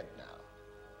 He's dead now.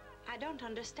 I don't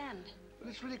understand. Well,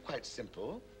 it's really quite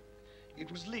simple.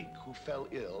 It was Leake who fell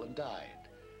ill and died.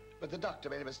 But the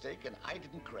doctor made a mistake, and I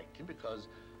didn't correct him because,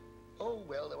 oh,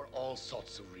 well, there were all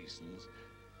sorts of reasons.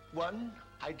 One,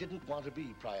 I didn't want to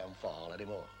be Priam Farrell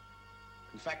anymore.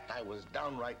 In fact, I was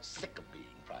downright sick of being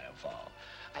Priam Farrell.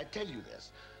 I tell you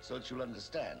this so that you'll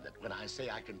understand that when I say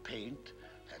I can paint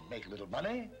and make a little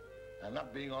money, I'm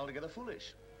not being altogether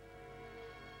foolish.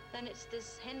 Then it's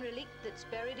this Henry Leake that's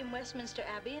buried in Westminster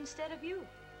Abbey instead of you.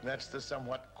 That's the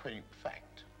somewhat quaint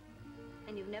fact.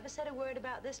 And you've never said a word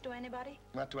about this to anybody?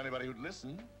 Not to anybody who'd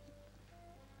listen.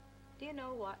 Do you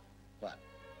know what? What?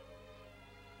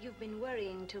 You've been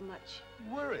worrying too much.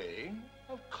 Worrying?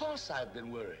 Of course I've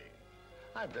been worrying.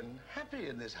 I've been happy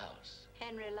in this house.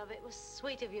 Henry, love, it was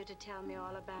sweet of you to tell me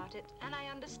all about it, and I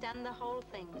understand the whole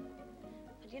thing.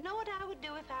 But you know what I would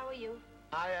do if I were you?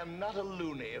 I am not a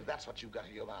loony, if that's what you've got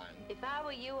in your mind. If I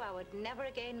were you, I would never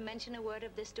again mention a word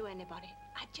of this to anybody.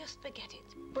 I'd just forget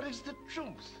it. But it's the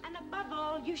truth. And above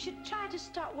all, you should try to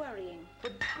stop worrying.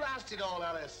 But blast it all,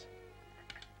 Alice.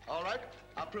 All right,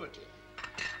 I'll prove it to you.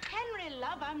 Henry,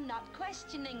 love, I'm not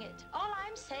questioning it. All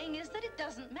I'm saying is that it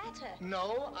doesn't matter.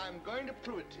 No, I'm going to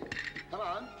prove it to you. Come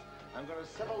on. I'm going to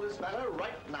settle this matter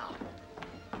right now.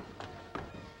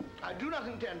 I do not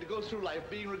intend to go through life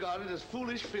being regarded as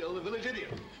foolish Phil, the village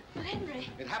idiot. But Henry...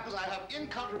 It happens I have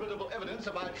incontrovertible evidence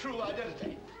of my true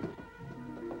identity.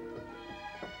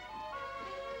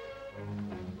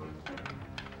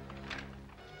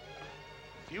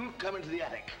 If you'll come into the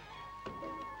attic.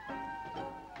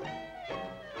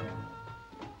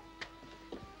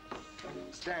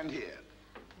 Stand here.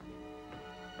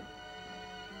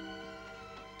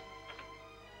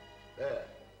 There.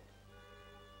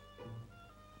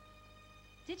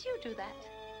 Did you do that?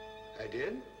 I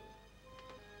did?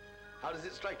 How does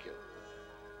it strike you?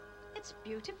 It's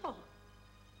beautiful.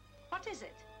 What is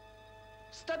it?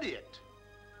 Study it.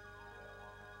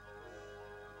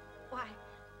 Why,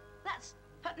 that's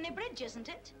Putney Bridge, isn't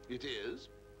it? It is.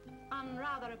 On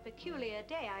rather a peculiar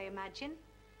day, I imagine.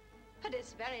 But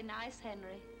it's very nice,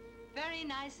 Henry. Very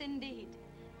nice indeed.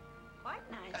 Quite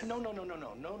nice. No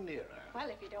nearer. Well,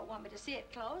 if you don't want me to see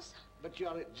it close. But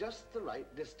you're at just the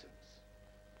right distance.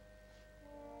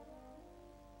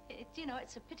 You know,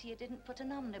 it's a pity you didn't put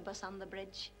an omnibus on the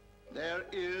bridge. There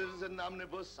is an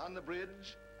omnibus on the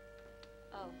bridge.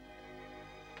 Oh.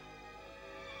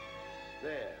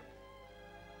 There.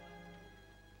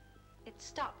 It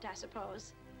stopped, I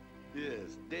suppose.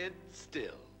 Yes, dead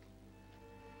still.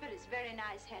 But it's very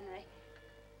nice, Henry.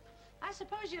 I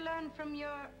suppose you learned from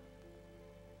your...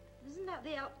 Isn't that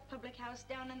the Elk public house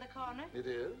down in the corner? It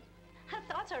is. I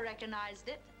thought I recognized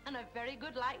it, and a very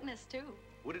good likeness, too.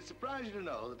 Would it surprise you to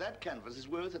know that that canvas is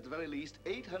worth, at the very least,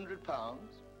 £800?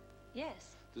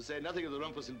 Yes. To say nothing of the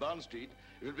rumpus in Bond Street,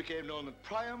 if it became known that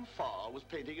Priam Farr was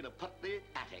painting in a Putney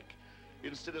attic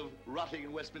instead of rotting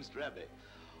in Westminster Abbey.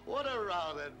 What a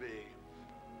row that'd be.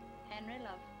 Henry,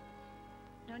 love,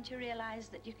 don't you realize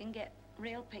that you can get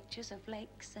real pictures of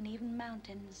lakes and even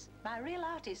mountains by real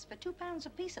artists for £2 a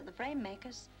piece at the frame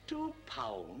makers? £2?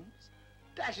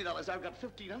 Dash it, Alice, I've got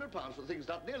 £1,500 for things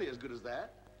not nearly as good as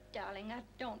that. Darling, I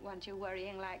don't want you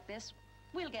worrying like this.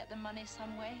 We'll get the money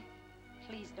some way.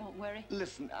 Please don't worry.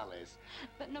 Listen, Alice.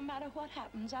 But no matter what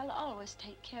happens, I'll always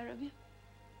take care of you.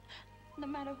 No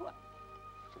matter what.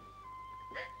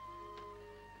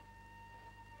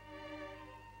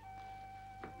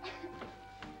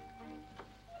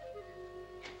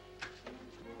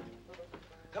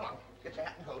 Come on, get your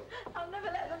hat and coat. I'll never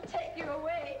let them take you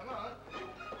away. Come on.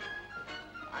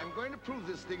 I'm going to prove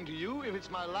this thing to you if it's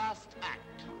my last act.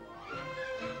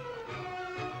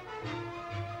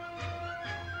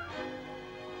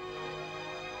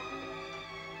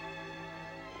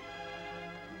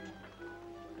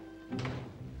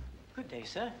 Good day,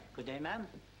 sir. Good day, ma'am.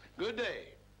 Good day.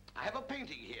 I have a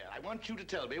painting here. I want you to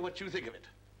tell me what you think of it.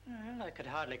 Well, I could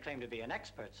hardly claim to be an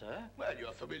expert, sir. Well,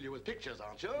 you're familiar with pictures,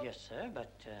 aren't you? Yes, sir,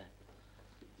 but,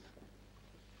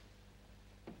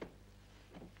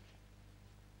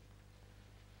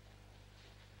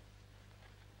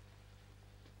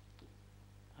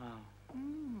 Oh.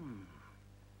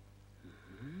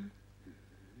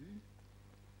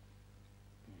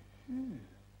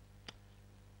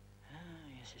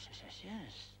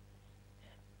 Yes.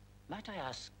 Might I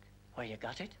ask where you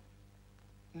got it?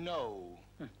 No.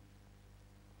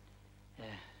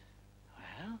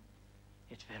 Well,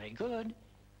 it's very good.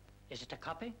 Is it a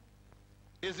copy?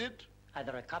 Is it?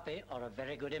 Either a copy or a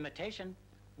very good imitation.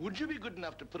 Would you be good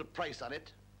enough to put a price on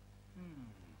it?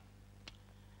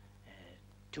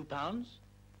 £2?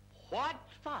 What?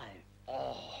 5.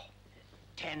 Oh.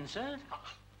 10, sir?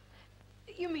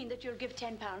 You mean that you'll give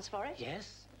 £10 for it?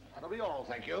 Yes. That'll be all,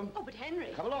 thank you. Oh, but Henry...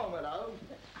 Come along, my love.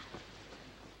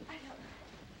 I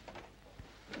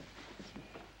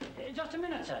don't... Just a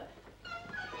minute, sir.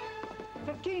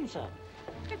 15, sir.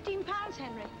 £15,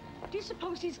 Henry. Do you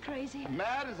suppose he's crazy?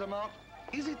 Mad as a mount.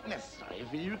 Is it necessary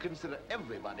for you to consider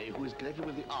everybody who is connected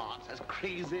with the arts as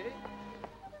crazy?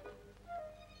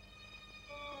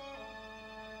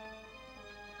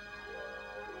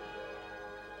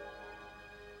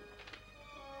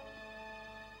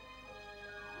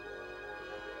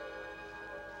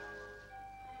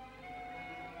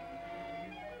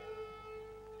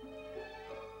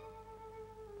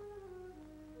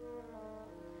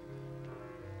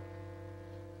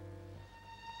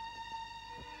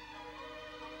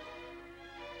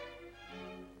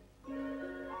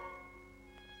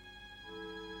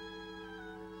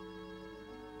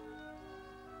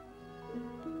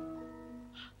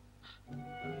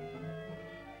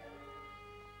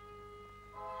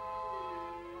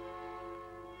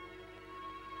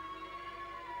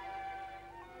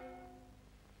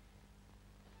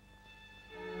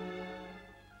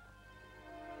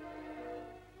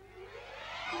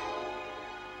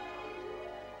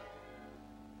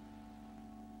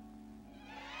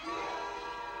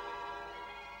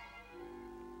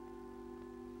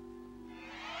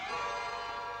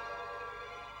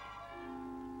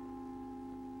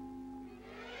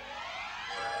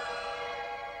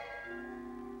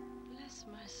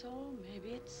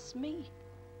 It's me.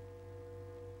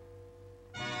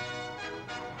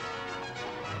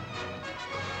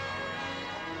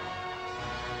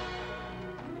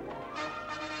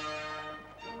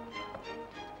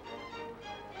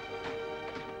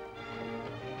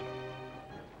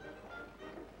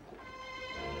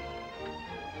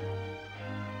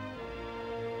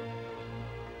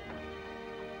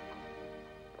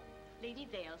 Lady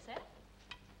Vale, sir.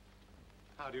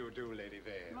 How do you do, Lady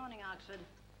Vale? Morning, Oxford.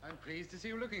 I'm pleased to see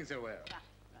you looking so well. Ah,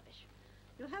 rubbish.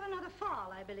 You have another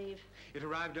fall, I believe. It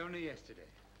arrived only yesterday.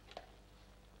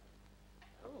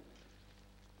 Oh.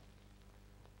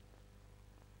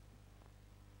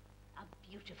 A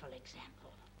beautiful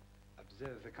example.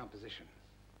 Observe the composition.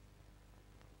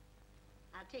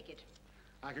 I'll take it.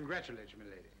 I congratulate you, my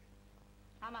lady.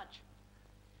 How much?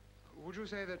 Would you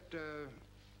say that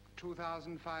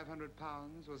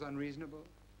 £2,500 was unreasonable?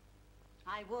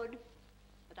 I would,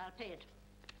 but I'll pay it.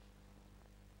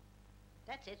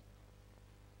 That's it.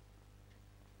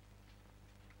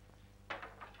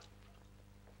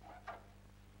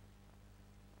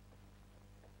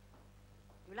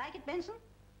 You like it, Benson?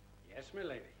 Yes, my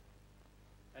lady.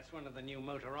 That's one of the new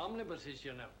motor omnibuses,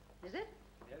 you know. Is it?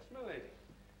 Yes, my lady.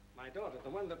 My daughter, the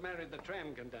one that married the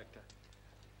tram conductor.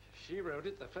 She rode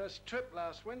it the first trip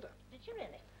last winter. Did you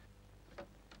really?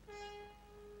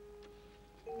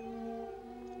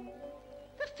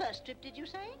 The first trip, did you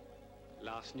say?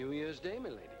 Last New Year's Day, my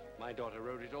lady. My daughter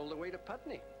rode it all the way to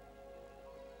Putney.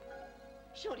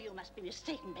 Surely you must be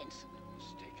mistaken, Benson.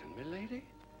 Mistaken, my lady?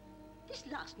 This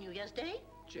last New Year's Day?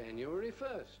 January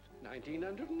 1st,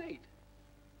 1908.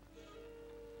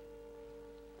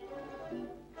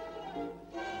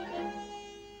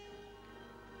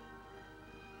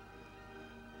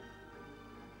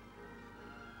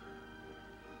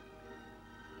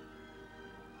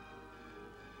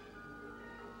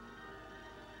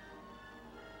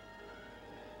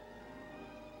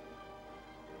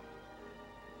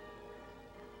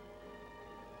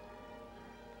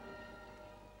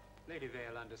 Lady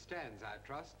Vale understands, I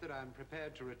trust, that I'm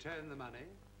prepared to return the money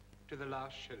to the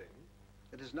last shilling.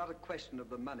 It is not a question of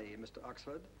the money, Mr.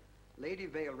 Oxford. Lady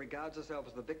Vale regards herself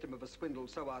as the victim of a swindle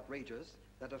so outrageous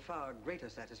that a far greater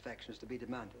satisfaction is to be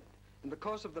demanded. In the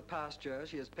course of the past year,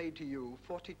 she has paid to you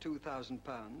 £42,000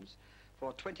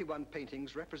 for 21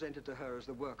 paintings represented to her as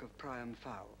the work of Priam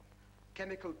Fowl.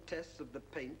 Chemical tests of the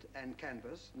paint and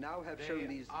canvas now have shown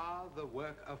these... They are the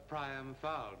work of Priam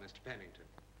Fowl, Mr. Pennington.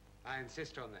 I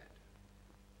insist on that.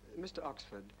 Mr.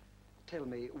 Oxford, tell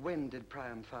me, when did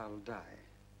Priam Fowl die?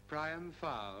 Priam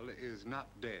Fowl is not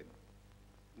dead.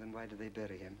 Then why did they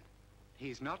bury him?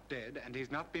 He's not dead, and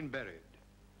he's not been buried.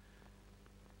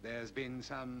 There's been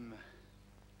some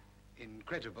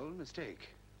incredible mistake.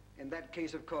 In that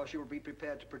case, of course, you will be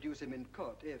prepared to produce him in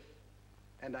court if,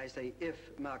 and I say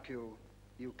if, mark you,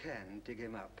 you can dig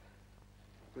him up.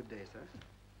 Good day, sir.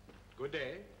 Good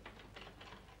day.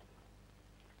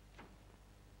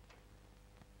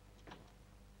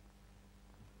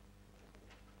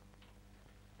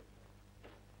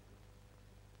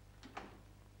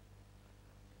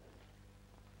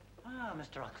 Ah,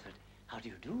 Mr. Oxford, how do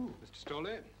you do? Mr.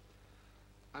 Stoley,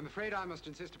 I'm afraid I must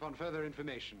insist upon further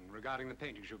information regarding the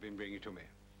paintings you've been bringing to me.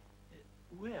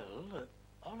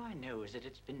 All I know is that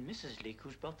it's been Mrs. Leake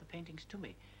who's brought the paintings to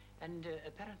me, and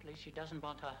apparently she doesn't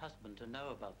want her husband to know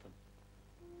about them.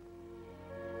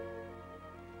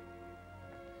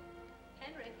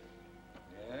 Henry,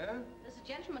 Yeah? there's a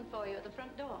gentleman for you at the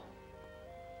front door.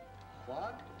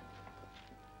 What?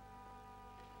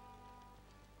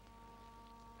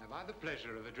 Have I the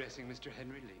pleasure of addressing Mr.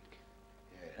 Henry Leake?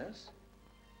 Yes?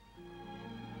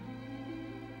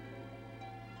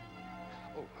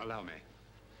 Oh, allow me.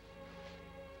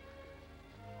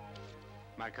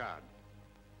 My card.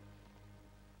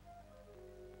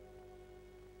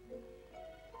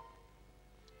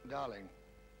 Darling,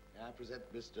 may I present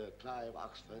Mr. Clive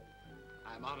Oxford?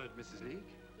 I'm honored, Mrs.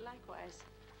 Leake. Likewise.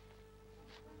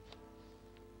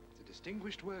 It's a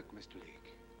distinguished work, Mr.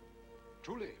 Leake.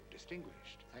 Truly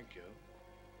distinguished. Thank you.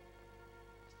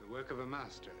 It's the work of a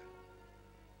master.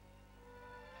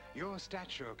 Your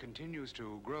stature continues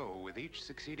to grow with each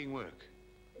succeeding work.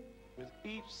 With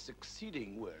each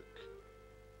succeeding work?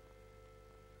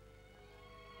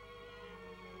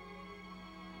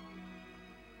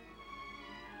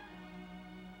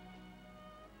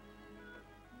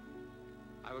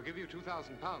 I will give you £2,000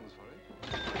 for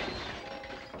it.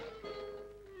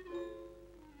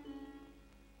 It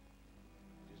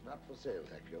is not for sale,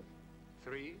 thank you.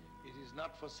 3. It is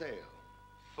not for sale.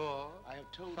 4. I have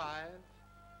told 5.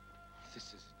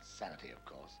 This is insanity, of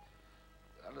course.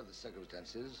 Under the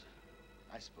circumstances,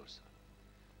 I suppose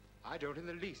so. I don't in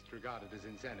the least regard it as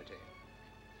insanity.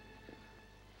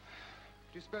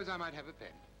 Do you suppose I might have a pen?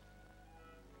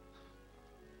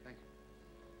 Thank you.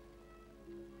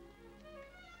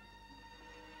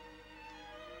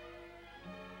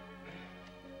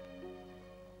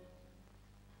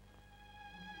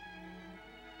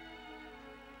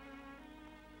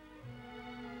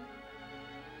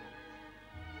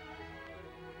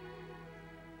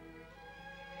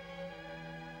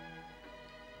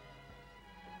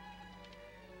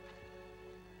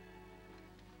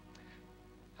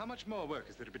 How much more work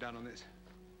is there to be done on this?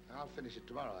 I'll finish it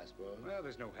tomorrow, I suppose. Well,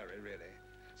 there's no hurry, really.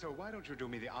 So why don't you do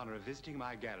me the honor of visiting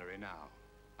my gallery now?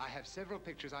 I have several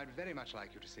pictures I'd very much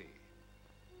like you to see.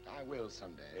 I will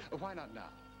someday. Why not now?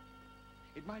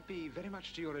 It might be very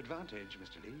much to your advantage,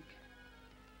 Mr. Leek.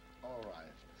 All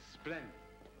right. Splendid.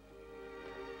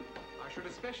 I should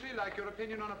especially like your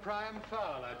opinion on a prime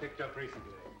fowl I picked up recently.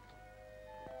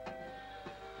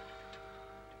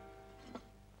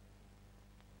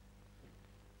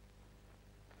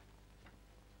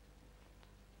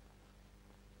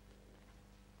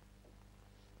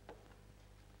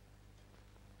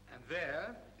 And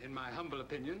there, in my humble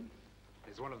opinion,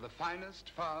 is one of the finest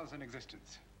fowls in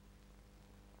existence.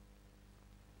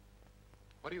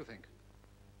 What do you think?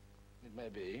 It may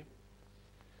be.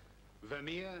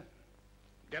 Vermeer,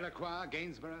 Delacroix,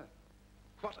 Gainsborough.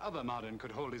 What other modern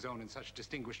could hold his own in such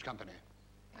distinguished company?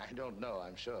 I don't know,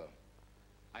 I'm sure.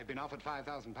 I've been offered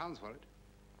 £5,000 for it.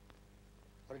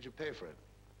 What did you pay for it?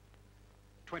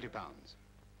 £20.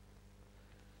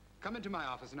 Come into my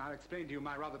office and I'll explain to you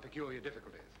my rather peculiar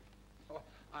difficulties. Oh,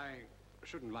 I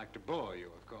shouldn't like to bore you,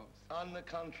 of course. On the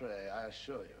contrary, I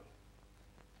assure you.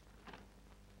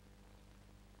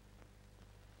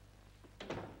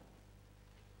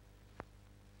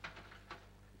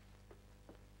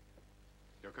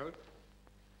 Your coat?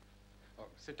 Oh,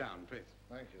 sit down, please.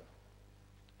 Thank you.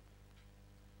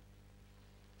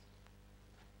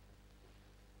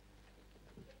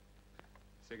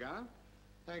 Cigar?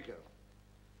 Thank you.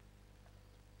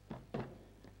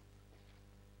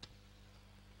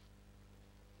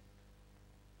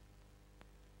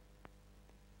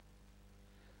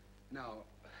 Now,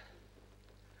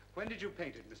 when did you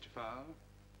paint it, Mr. Farr?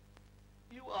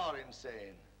 You are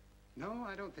insane. No,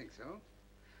 I don't think so.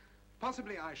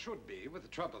 Possibly I should be with the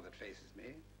trouble that faces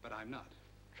me, but I'm not.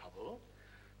 Trouble?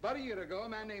 About a year ago, a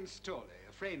man named Storley,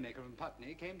 a frame maker from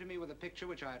Putney, came to me with a picture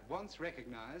which I at once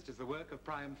recognized as the work of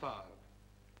Priam Farr.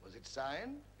 Was it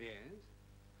signed? Yes.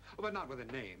 Oh, but not with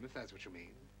a name, if that's what you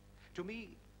mean. To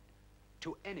me,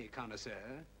 to any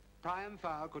connoisseur, Priam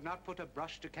Farr could not put a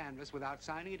brush to canvas without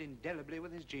signing it indelibly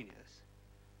with his genius.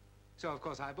 So, of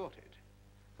course, I bought it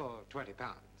for £20.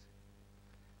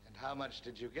 And how much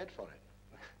did you get for it?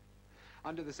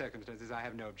 Under the circumstances, I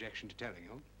have no objection to telling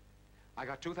you. I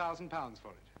got £2,000 for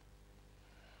it.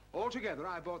 Altogether,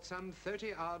 I bought some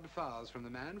 30-odd fowls from the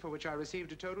man, for which I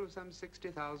received a total of some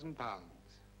 £60,000.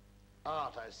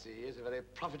 Art, I see, is a very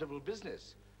profitable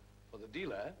business for the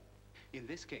dealer. In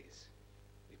this case,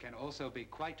 it can also be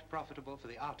quite profitable for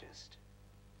the artist.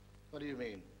 What do you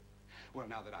mean? Well,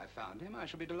 now that I've found him, I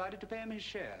shall be delighted to pay him his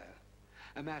share.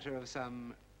 A matter of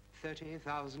some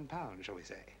 £30,000, shall we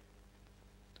say.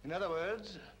 In other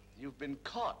words, you've been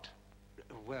caught.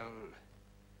 Well,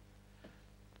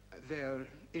 there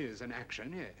is an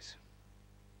action, yes.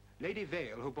 Lady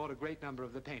Vale, who bought a great number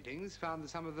of the paintings, found that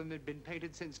some of them had been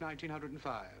painted since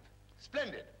 1905.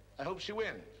 Splendid. I hope she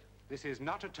wins. This is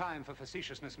not a time for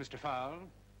facetiousness, Mr. Fowle.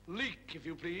 Leek, if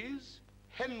you please.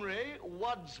 Henry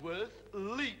Wadsworth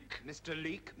Leek. Mr.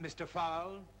 Leek, Mr.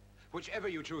 Fowle, whichever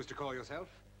you choose to call yourself,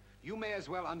 you may as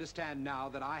well understand now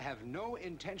that I have no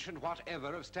intention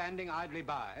whatever of standing idly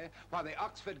by while the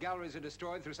Oxford galleries are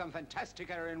destroyed through some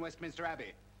fantastic error in Westminster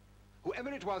Abbey.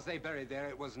 Whoever it was they buried there,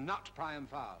 it was not Priam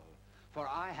Fowle. For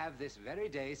I have this very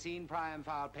day seen Priam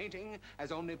Fowle painting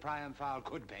as only Priam Fowle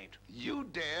could paint. You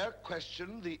dare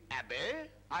question the Abbey?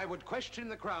 I would question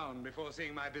the Crown before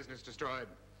seeing my business destroyed.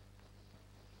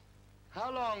 How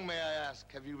long, may I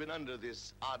ask, have you been under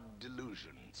this odd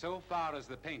delusion? So far as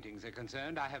the paintings are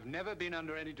concerned, I have never been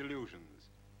under any delusions.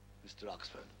 Mr.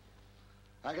 Oxford,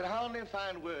 I can hardly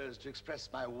find words to express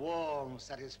my warm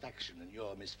satisfaction in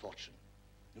your misfortune.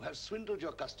 You have swindled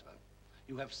your customer.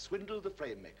 You have swindled the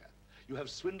frame maker. You have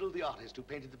swindled the artist who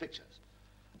painted the pictures.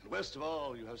 And worst of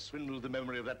all, you have swindled the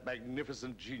memory of that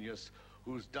magnificent genius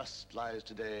whose dust lies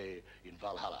today in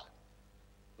Valhalla.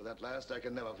 For that last, I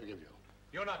can never forgive you.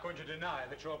 You're not going to deny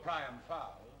that you're Priam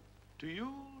Fowle? To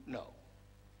you, no.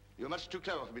 You're much too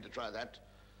clever for me to try that.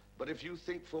 But if you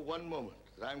think for one moment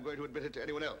that I'm going to admit it to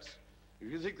anyone else,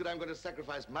 if you think that I'm going to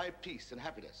sacrifice my peace and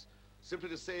happiness simply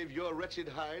to save your wretched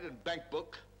hide and bank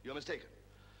book, you're mistaken.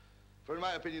 For in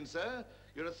my opinion, sir,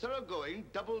 you're a thoroughgoing,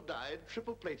 double-dyed,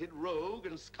 triple-plated rogue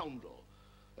and scoundrel.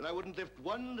 And I wouldn't lift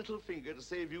one little finger to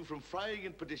save you from frying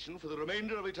in perdition for the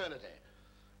remainder of eternity.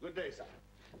 Good day, sir.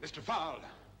 Mr. Fowle.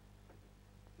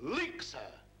 Leak, sir.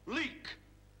 Leak.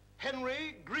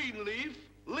 Henry Greenleaf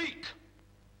Leak.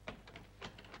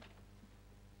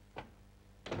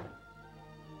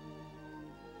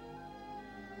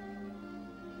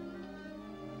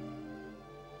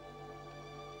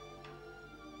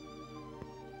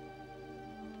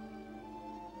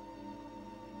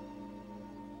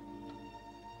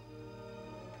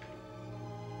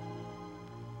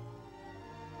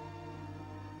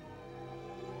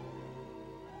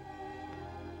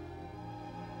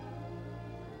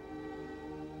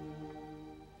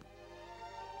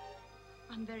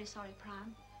 I'm very sorry,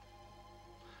 Prime.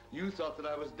 You thought that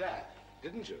I was daft,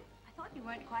 didn't you? I thought you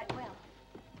weren't quite well.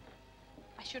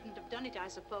 I shouldn't have done it, I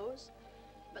suppose.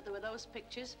 But there were those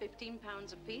pictures, 15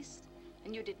 pounds apiece,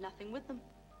 and you did nothing with them.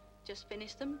 Just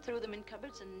finished them, threw them in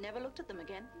cupboards, and never looked at them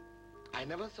again. I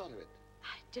never thought of it.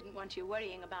 I didn't want you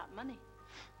worrying about money.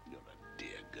 You're a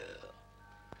dear girl.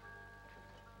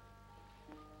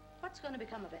 What's going to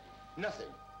become of it?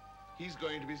 Nothing. He's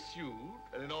going to be sued,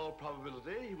 and in all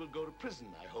probability, he will go to prison,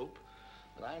 I hope.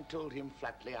 But I told him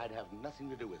flatly I'd have nothing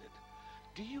to do with it.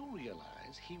 Do you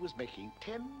realize he was making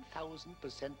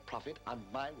 10,000% profit on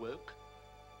my work?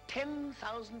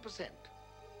 10,000%.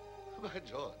 By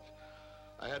George,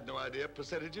 I had no idea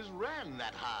percentages ran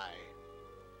that high.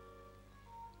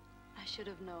 I should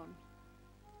have known.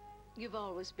 You've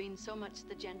always been so much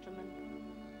the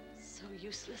gentleman. So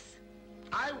useless.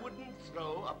 I wouldn't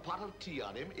throw a pot of tea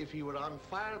on him if he were on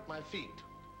fire at my feet.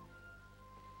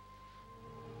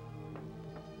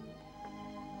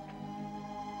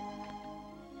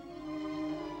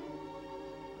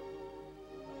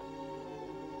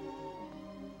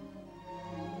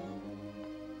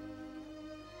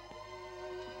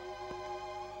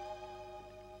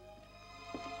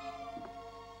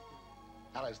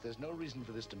 Alice, there's no reason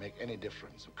for this to make any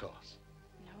difference, of course.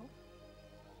 No?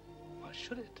 Why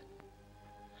should it?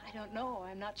 I don't know.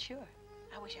 I'm not sure.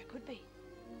 I wish I could be.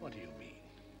 What do you mean?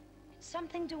 It's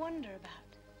something to wonder about.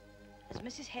 As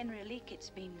Mrs. Henry Leake, it's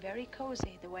been very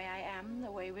cozy, the way I am,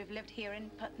 the way we've lived here in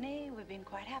Putney. We've been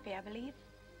quite happy, I believe.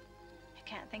 I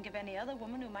can't think of any other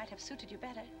woman who might have suited you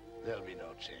better. There'll be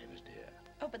no change, dear.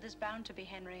 Oh, but there's bound to be,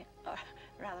 Henry. Or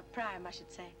rather, Prime, I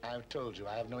should say. I've told you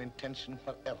I have no intention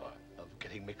whatever of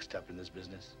getting mixed up in this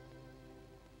business.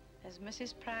 As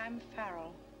Mrs. Prime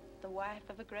Farrell, the wife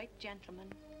of a great gentleman,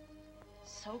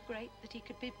 so great that he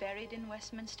could be buried in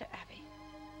Westminster Abbey.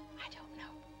 I don't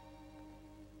know.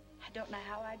 I don't know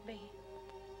how I'd be.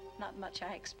 Not much,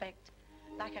 I expect.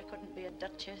 Like I couldn't be a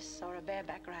duchess or a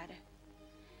bareback rider.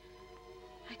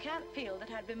 I can't feel that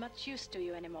I'd be much use to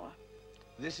you anymore.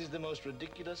 This is the most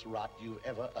ridiculous rot you've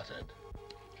ever uttered.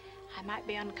 I might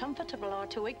be uncomfortable or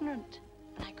too ignorant,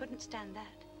 and I couldn't stand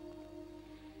that.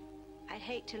 I'd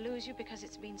hate to lose you because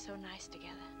it's been so nice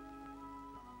together.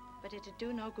 But it'd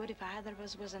do no good if either of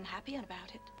us was unhappy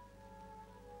about it.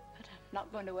 But I'm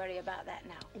not going to worry about that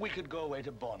now. We could go away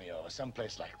to Borneo or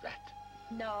someplace like that.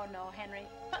 No, no, Henry.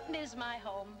 Putney's my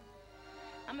home.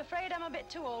 I'm afraid I'm a bit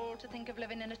too old to think of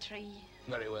living in a tree.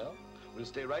 Very well. We'll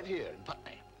stay right here in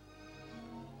Putney.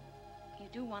 You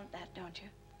do want that, don't you?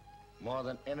 More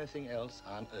than anything else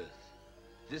on earth.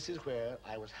 This is where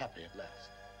I was happy at last.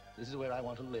 This is where I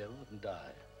want to live and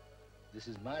die. This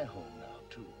is my home now,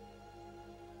 too.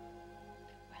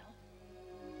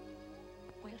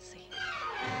 We'll see.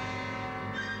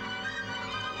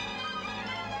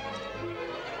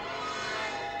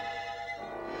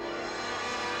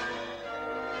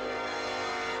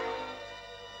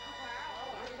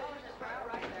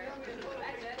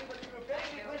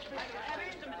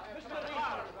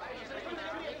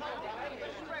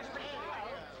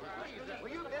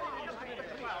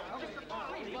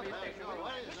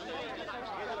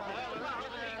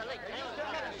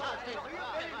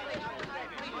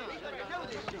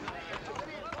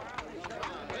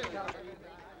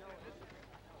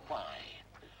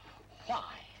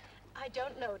 Why? I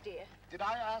don't know, dear. Did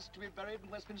I ask to be buried in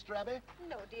Westminster Abbey?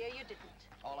 No, dear, you didn't.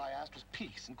 All I asked was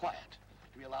peace and quiet.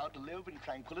 To be allowed to live in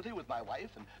tranquility with my wife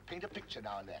and paint a picture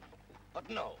now and then. But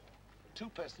no. Two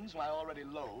persons whom I already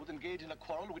loathe engage in a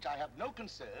quarrel in which I have no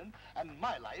concern, and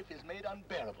my life is made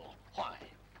unbearable. Why?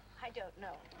 I don't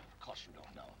know. Of course you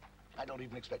don't know. I don't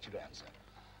even expect you to answer.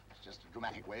 It's just a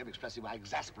dramatic way of expressing my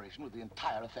exasperation with the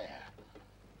entire affair.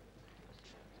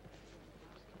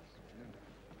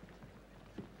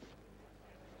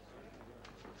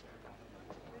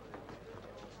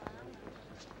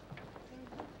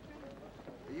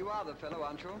 are the fellow,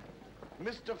 aren't you?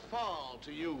 Mr. Farl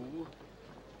to you.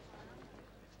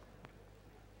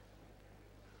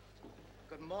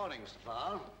 Good morning, Mr.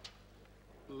 Farl.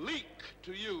 Leak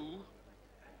to you.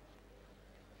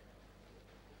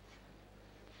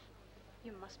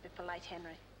 You must be polite,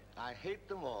 Henry. I hate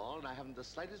them all, and I haven't the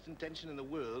slightest intention in the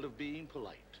world of being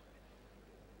polite.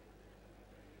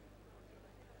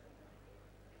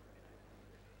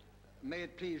 May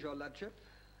it please your lordship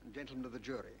and gentlemen of the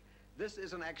jury, this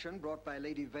is an action brought by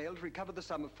Lady Vale to recover the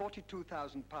sum of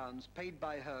 £42,000 paid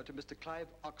by her to Mr. Clive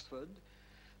Oxford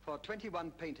for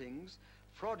 21 paintings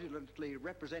fraudulently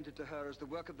represented to her as the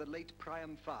work of the late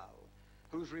Priam Farl,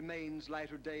 whose remains lie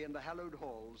today in the hallowed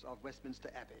halls of Westminster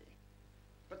Abbey.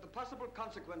 But the possible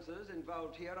consequences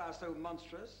involved here are so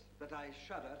monstrous that I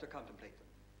shudder to contemplate them.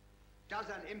 Does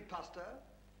an impostor,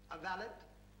 a valet,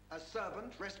 a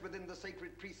servant rest within the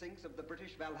sacred precincts of the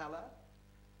British Valhalla?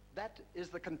 That is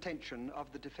the contention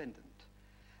of the defendant.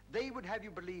 They would have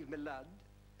you believe, my lord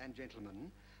and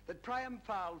gentlemen, that Priam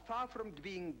Farl, far from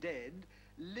being dead,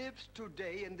 lives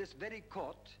today in this very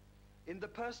court in the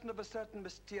person of a certain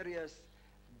mysterious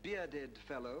bearded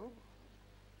fellow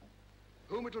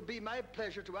whom it will be my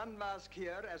pleasure to unmask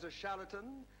here as a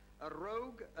charlatan, a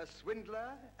rogue, a swindler,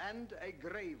 and a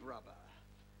grave robber.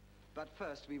 But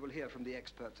first we will hear from the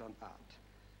experts on art.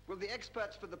 Will the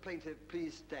experts for the plaintiff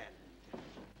please stand?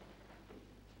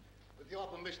 With your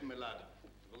permission, my lord,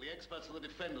 will the experts for the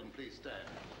defendant please stand?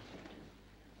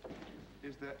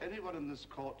 Is there anyone in this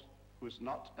court who is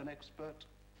not an expert?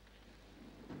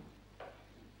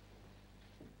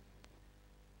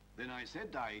 Then I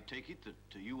said, I take it that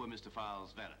you were Mr.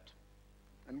 Farl's valet.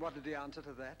 And what did he answer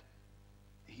to that?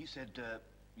 He said,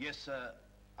 yes, sir,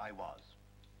 I was.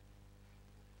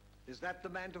 Is that the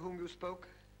man to whom you spoke?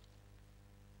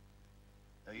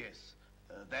 Yes,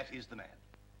 that is the man.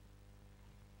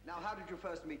 Now, how did you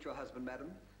first meet your husband,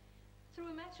 madam? Through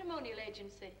a matrimonial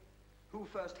agency. Who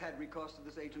first had recourse to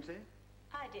this agency?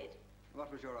 I did.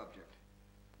 What was your object?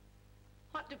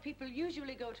 What do people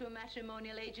usually go to a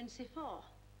matrimonial agency for?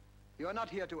 You are not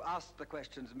here to ask the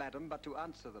questions, madam, but to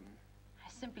answer them. I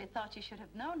simply thought you should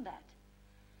have known that.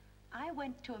 I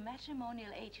went to a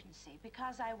matrimonial agency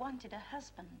because I wanted a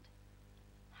husband.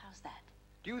 How's that?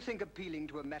 Do you think appealing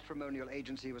to a matrimonial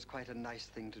agency was quite a nice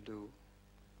thing to do?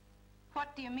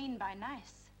 What do you mean by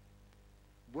nice?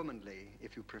 Womanly,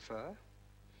 if you prefer.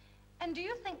 And do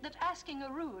you think that asking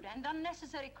a rude and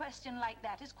unnecessary question like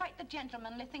that is quite the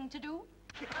gentlemanly thing to do?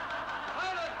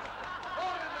 Silence!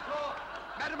 Order in the court!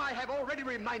 Madam, I have already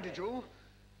reminded you.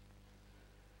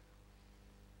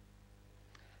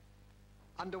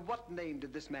 Under what name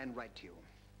did this man write to you?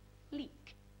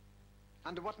 Leak.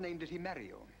 Under what name did he marry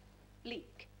you?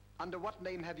 Leak. Under what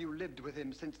name have you lived with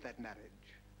him since that marriage?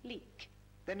 Leak.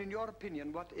 Then, in your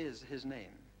opinion, what is his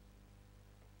name?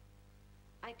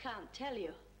 I can't tell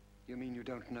you. You mean you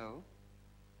don't know?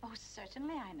 Oh,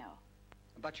 certainly I know.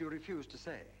 But you refuse to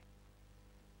say.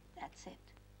 That's it.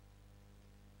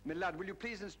 My lord, will you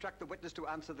please instruct the witness to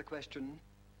answer the question?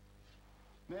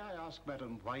 May I ask,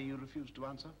 madam, why you refuse to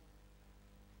answer?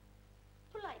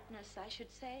 Politeness, I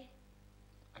should say.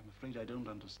 I'm afraid I don't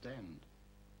understand.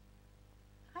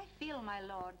 I feel, my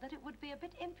lord, that it would be a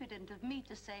bit impudent of me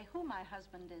to say who my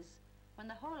husband is, when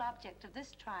the whole object of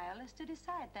this trial is to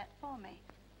decide that for me.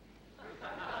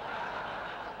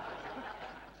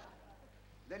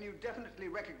 Then you definitely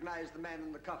recognize the man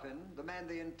in the coffin, the man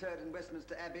they interred in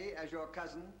Westminster Abbey, as your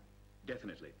cousin?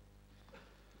 Definitely.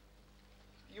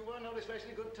 You weren't on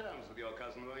especially good terms with your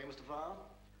cousin, were you, Mr. Farl?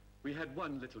 We had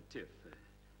one little tiff,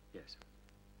 yes.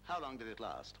 How long did it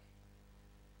last?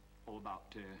 Oh,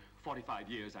 about 45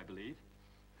 years, I believe.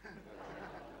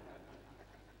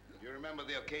 You remember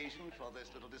the occasion for this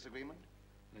little disagreement?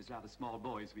 As rather small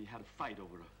boys, we had a fight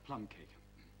over a plum cake.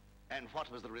 And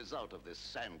what was the result of this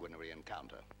sanguinary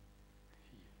encounter?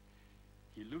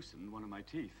 He loosened one of my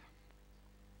teeth.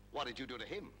 What did you do to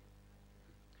him?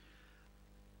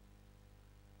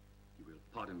 You will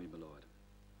pardon me, my lord.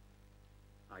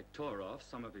 I tore off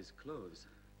some of his clothes.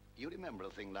 You remember a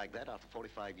thing like that after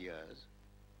 45 years?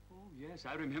 Oh, yes,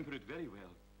 I remember it very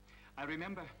well. I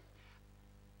remember...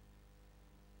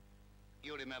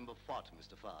 You remember what,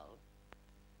 Mr. Farl?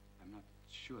 I'm not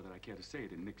sure that I care to say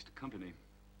it in mixed company.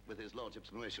 With his lordship's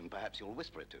permission, perhaps you'll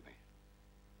whisper it to me.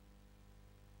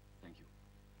 Thank you.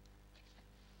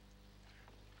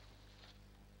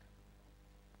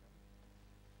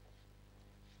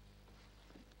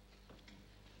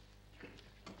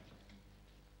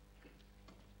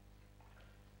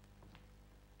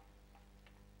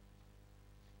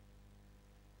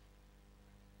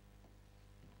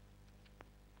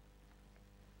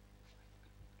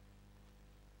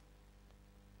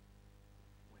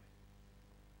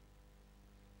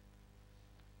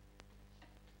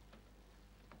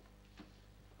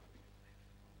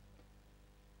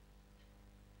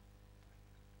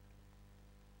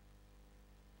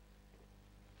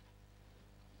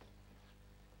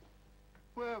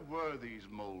 were these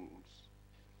moles?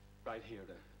 Right here,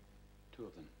 two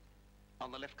of them.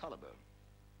 On the left collarbone?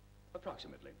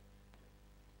 Approximately.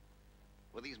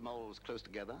 Were these moles close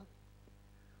together?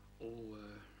 Oh,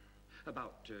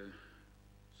 about,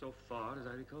 so far as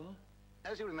I recall.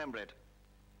 As you remember it,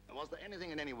 was there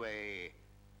anything in any way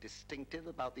distinctive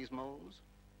about these moles?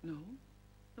 No.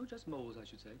 No, just moles, I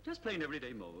should say. Just plain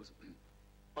everyday moles.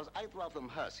 Was either of them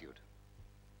hirsute?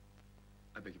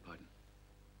 I beg your pardon?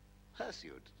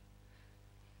 Hirsute?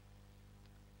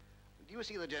 Do you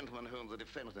see the gentleman whom the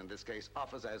defendant in this case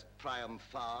offers as Priam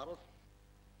Far?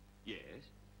 Yes.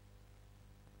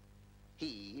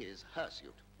 He is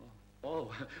hirsute.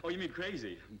 Oh, you mean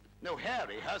crazy? No,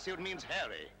 hairy. Hirsute means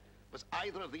hairy. Was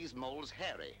either of these moles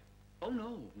hairy? Oh,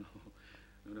 no.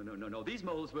 No. These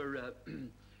moles were,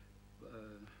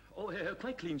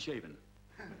 quite clean-shaven.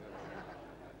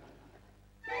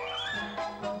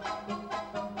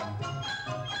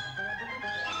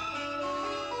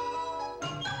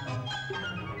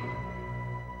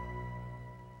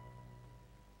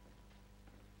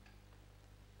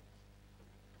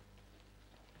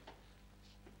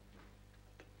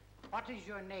 What is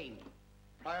your name?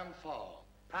 Priam Far.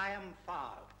 Priam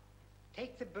Far.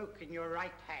 Take the book in your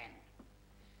right hand.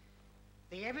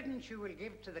 The evidence you will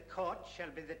give to the court shall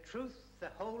be the truth, the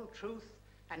whole truth,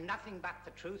 and nothing but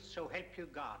the truth, so help you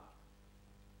God.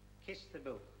 Kiss the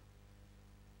book.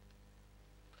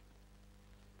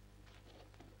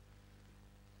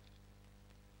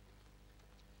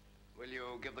 Will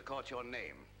you give the court your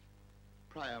name?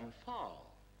 Priam Far.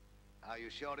 Are you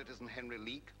sure it isn't Henry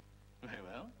Leake? Very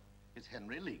well. It's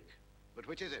Henry Leake. But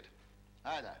which is it?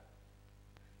 Either.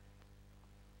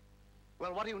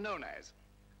 Well, what are you known as?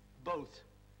 Both.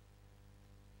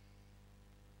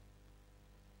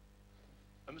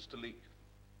 Mr. Leake.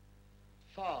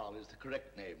 Farl is the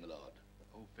correct name, my lord.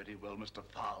 Oh, very well, Mr.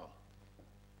 Farl.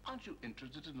 Aren't you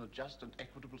interested in a just and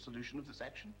equitable solution of this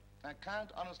action? I can't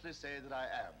honestly say that I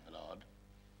am, my lord.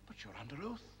 But you're under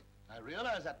oath. I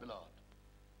realize that, my lord.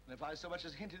 And if I so much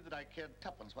as hinted that I cared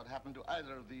tuppence what happened to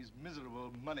either of these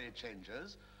miserable money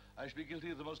changers, I should be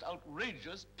guilty of the most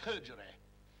outrageous perjury.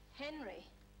 Henry.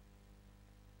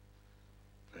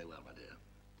 Very well, my dear.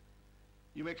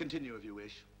 You may continue if you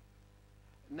wish.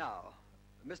 Now,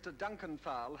 Mr. Duncan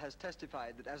Farl has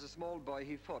testified that as a small boy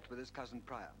he fought with his cousin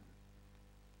Priam.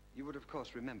 You would, of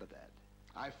course, remember that.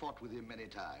 I fought with him many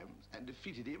times and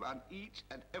defeated him on each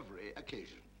and every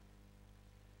occasion.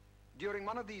 During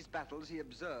one of these battles, he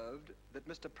observed that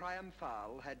Mr. Priam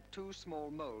Farl had 2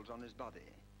 small moles on his body.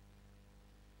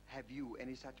 Have you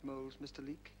any such moles, Mr.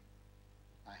 Leake?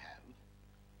 I have.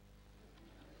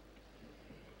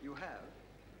 You have?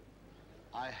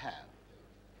 I have.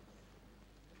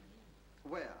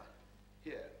 Where?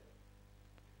 Here.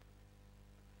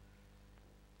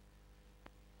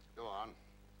 Go on.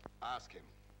 Ask him.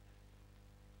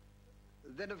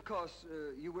 Then, of course,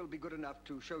 you will be good enough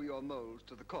to show your moles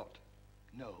to the court.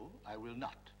 No, I will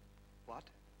not. What?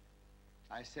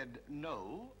 I said,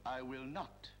 no, I will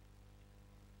not.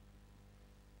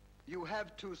 You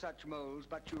have 2 such moles,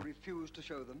 but you refuse to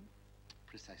show them?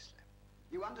 Precisely.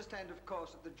 You understand, of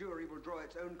course, that the jury will draw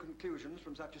its own conclusions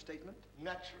from such a statement?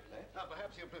 Naturally. Now,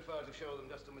 perhaps you prefer to show them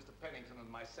just to Mr. Pennington and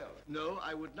myself. No,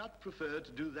 I would not prefer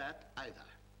to do that either.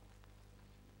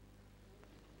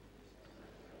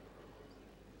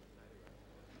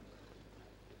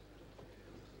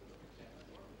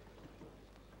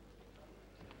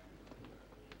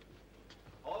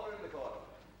 Order in the court.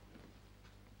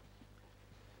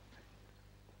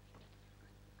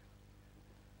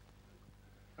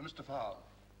 Mr. Farl,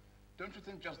 don't you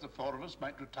think just the 4 of us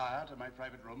might retire to my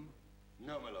private room?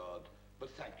 No, my lord, but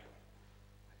thank you.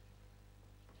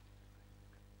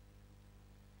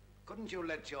 Couldn't you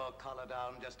let your collar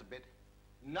down just a bit?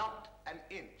 Not an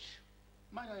inch.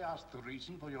 Might I ask the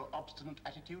reason for your obstinate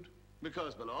attitude?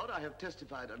 Because, my lord, I have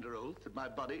testified under oath that my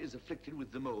body is afflicted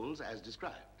with the moles as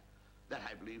described. That,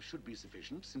 I believe, should be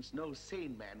sufficient, since no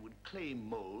sane man would claim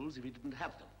moles if he didn't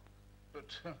have them.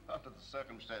 But under the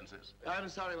circumstances... I'm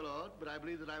sorry, my lord, but I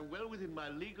believe that I'm well within my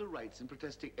legal rights in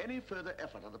protesting any further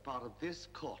effort on the part of this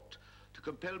court to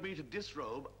compel me to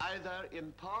disrobe either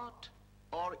in part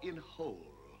or in whole.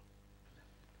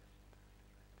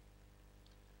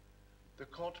 The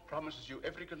court promises you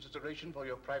every consideration for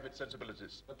your private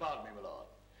sensibilities. Pardon me, my lord.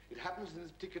 It happens in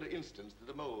this particular instance that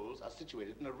the moles are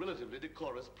situated in a relatively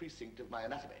decorous precinct of my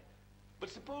anatomy. But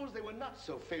suppose they were not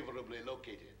so favorably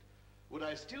located. Would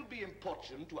I still be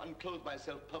importuned to unclothe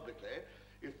myself publicly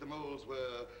if the moles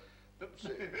were...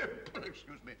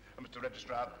 Excuse me, Mr.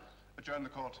 Registrar. Adjourn the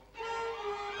court.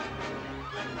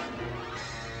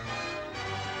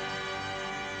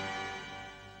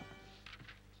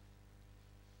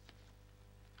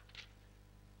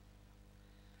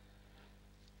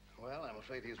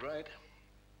 afraid he's right.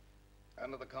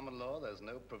 Under the common law, there's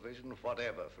no provision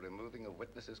whatever for removing a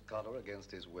witness's collar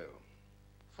against his will.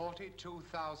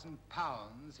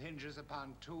 £42,000 hinges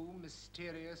upon two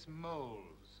mysterious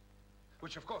moles,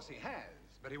 which of course he has,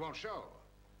 but he won't show.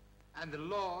 And the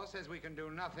law says we can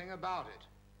do nothing about it.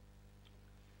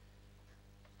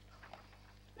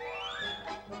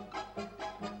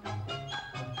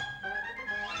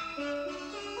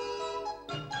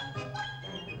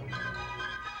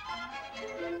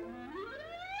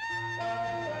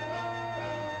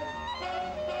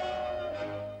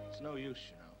 It's no use,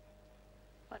 you know.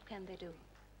 What can they do?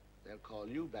 They'll call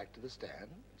you back to the stand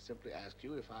and simply ask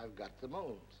you if I've got the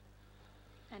moles.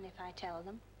 And if I tell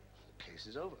them? The case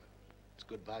is over. It's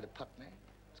goodbye to Putney.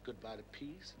 It's goodbye to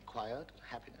peace and quiet and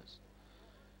happiness.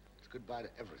 It's goodbye to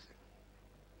everything.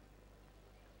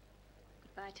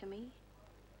 Goodbye to me?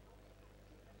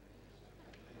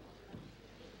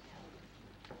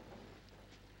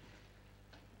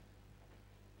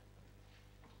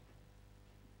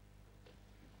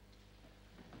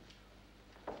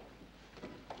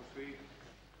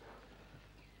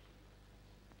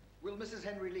 Will Mrs.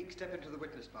 Henry Leake step into the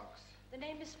witness box? The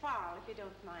name is Farrell, if you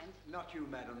don't mind. Not you,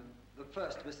 madam. The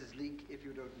first Mrs. Leake, if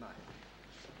you don't mind.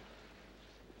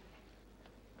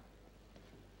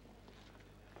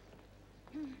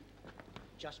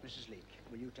 Just Mrs. Leake.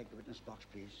 Will you take the witness box,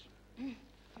 please?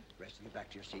 Rest of you back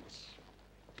to your seats.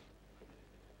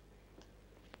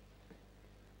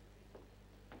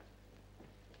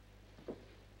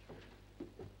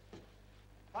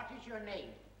 What is your name?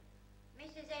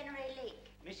 Mrs. Henry Leake.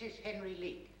 Mrs. Henry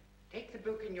Leake. Take the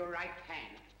book in your right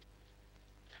hand.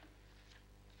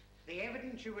 The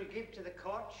evidence you will give to the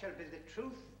court shall be the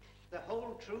truth, the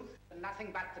whole truth, and nothing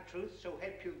but the truth, so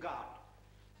help you God.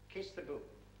 Kiss the book.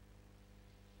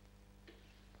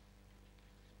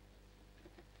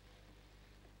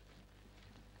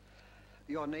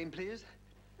 Your name, please?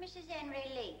 Mrs. Henry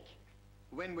Leake.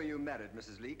 When were you married,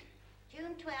 Mrs. Leake?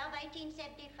 June 12,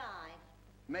 1875.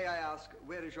 May I ask,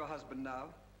 where is your husband now?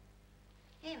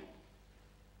 Him.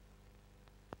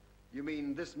 You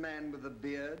mean this man with the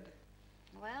beard?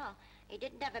 Well, he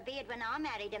didn't have a beard when I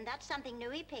married him. That's something new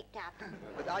he picked up.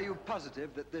 But are you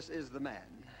positive that this is the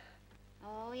man?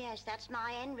 Oh, yes, that's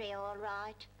my Henry, all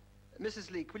right.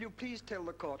 Mrs. Leake, will you please tell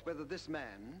the court whether this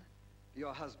man,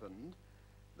 your husband,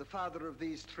 the father of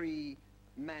these three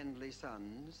manly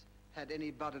sons, had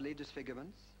any bodily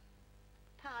disfigurements?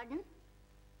 Pardon?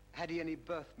 Had he any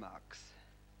birthmarks?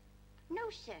 No,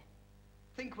 sir.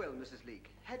 Think well, Mrs. Leake.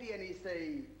 Had he any,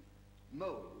 say,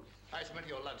 moles? I submit to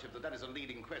your lordship that that is a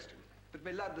leading question. But,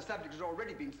 my lord, the subject has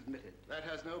already been submitted. That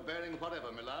has no bearing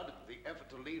whatever, my lord. The effort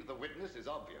to lead the witness is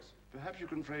obvious. Perhaps you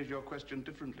can phrase your question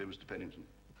differently, Mr. Pennington.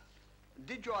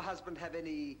 Did your husband have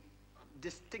any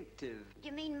distinctive...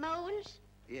 You mean moles?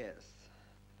 Yes.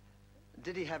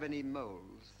 Did he have any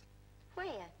moles?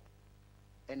 Where?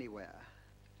 Anywhere.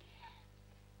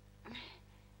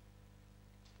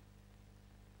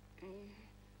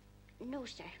 No,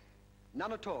 sir.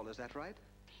 None at all, is that right?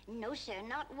 No, sir,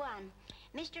 not one.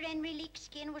 Mr. Henry Leake's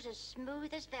skin was as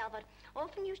smooth as velvet.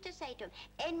 Often used to say to him,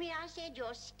 Henry, I said,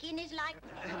 your skin is like...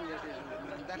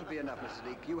 Yes, that'll be enough, Mrs.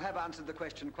 Leake. You have answered the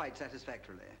question quite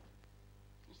satisfactorily.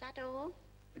 Is that all?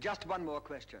 Just one more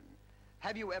question.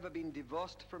 Have you ever been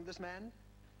divorced from this man?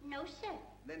 No, sir.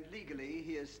 Then legally,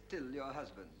 he is still your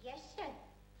husband. Yes, sir.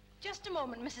 Just a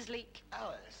moment, Mrs. Leake.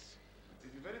 Alice,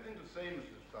 if you've anything to say,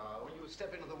 Mrs. Farr, will you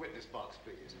step into the witness box,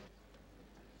 please?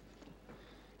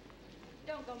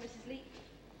 Don't go, Mrs. Leake.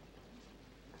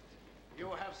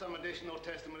 You have some additional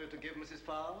testimony to give, Mrs.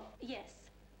 Farr? Yes.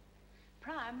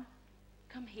 Prime,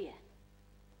 come here.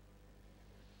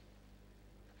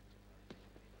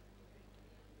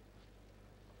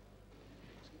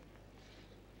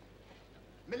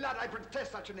 My lord, I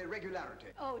protest such an irregularity.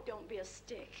 Oh, don't be a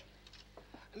stick.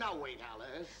 Now, wait,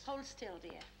 Alice. Hold still,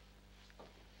 dear.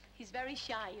 He's very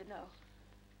shy, you know.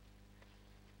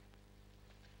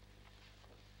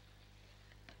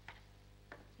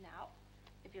 Now,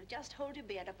 if you'll just hold your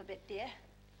beard up a bit, dear.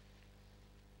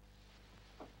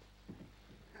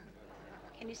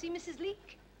 Can you see Mrs.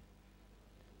 Leake?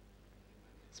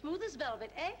 Smooth as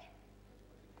velvet, eh?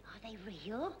 Are they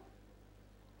real?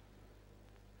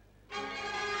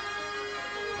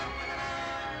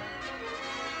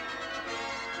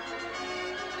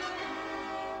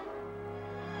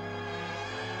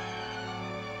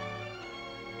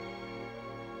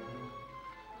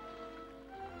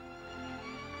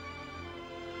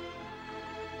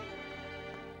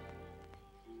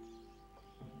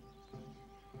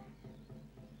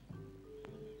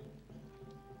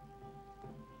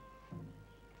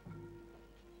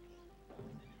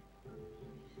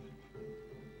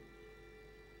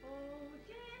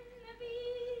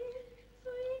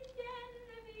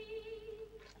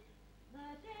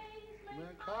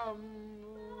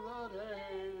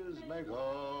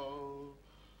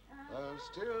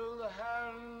 still the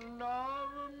hand of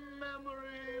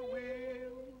memory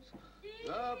wields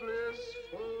the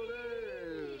blissful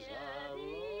days of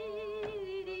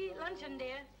old. Luncheon,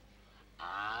 dear.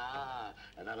 Ah,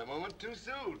 another moment too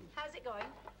soon. How's it going?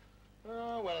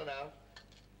 Oh, well enough.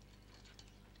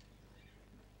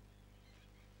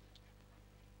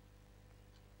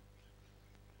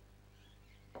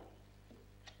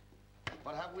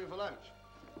 What have we for lunch?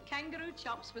 Kangaroo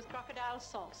chops with crocodile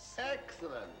sauce.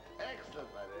 Excellent. Excellent,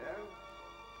 my dear.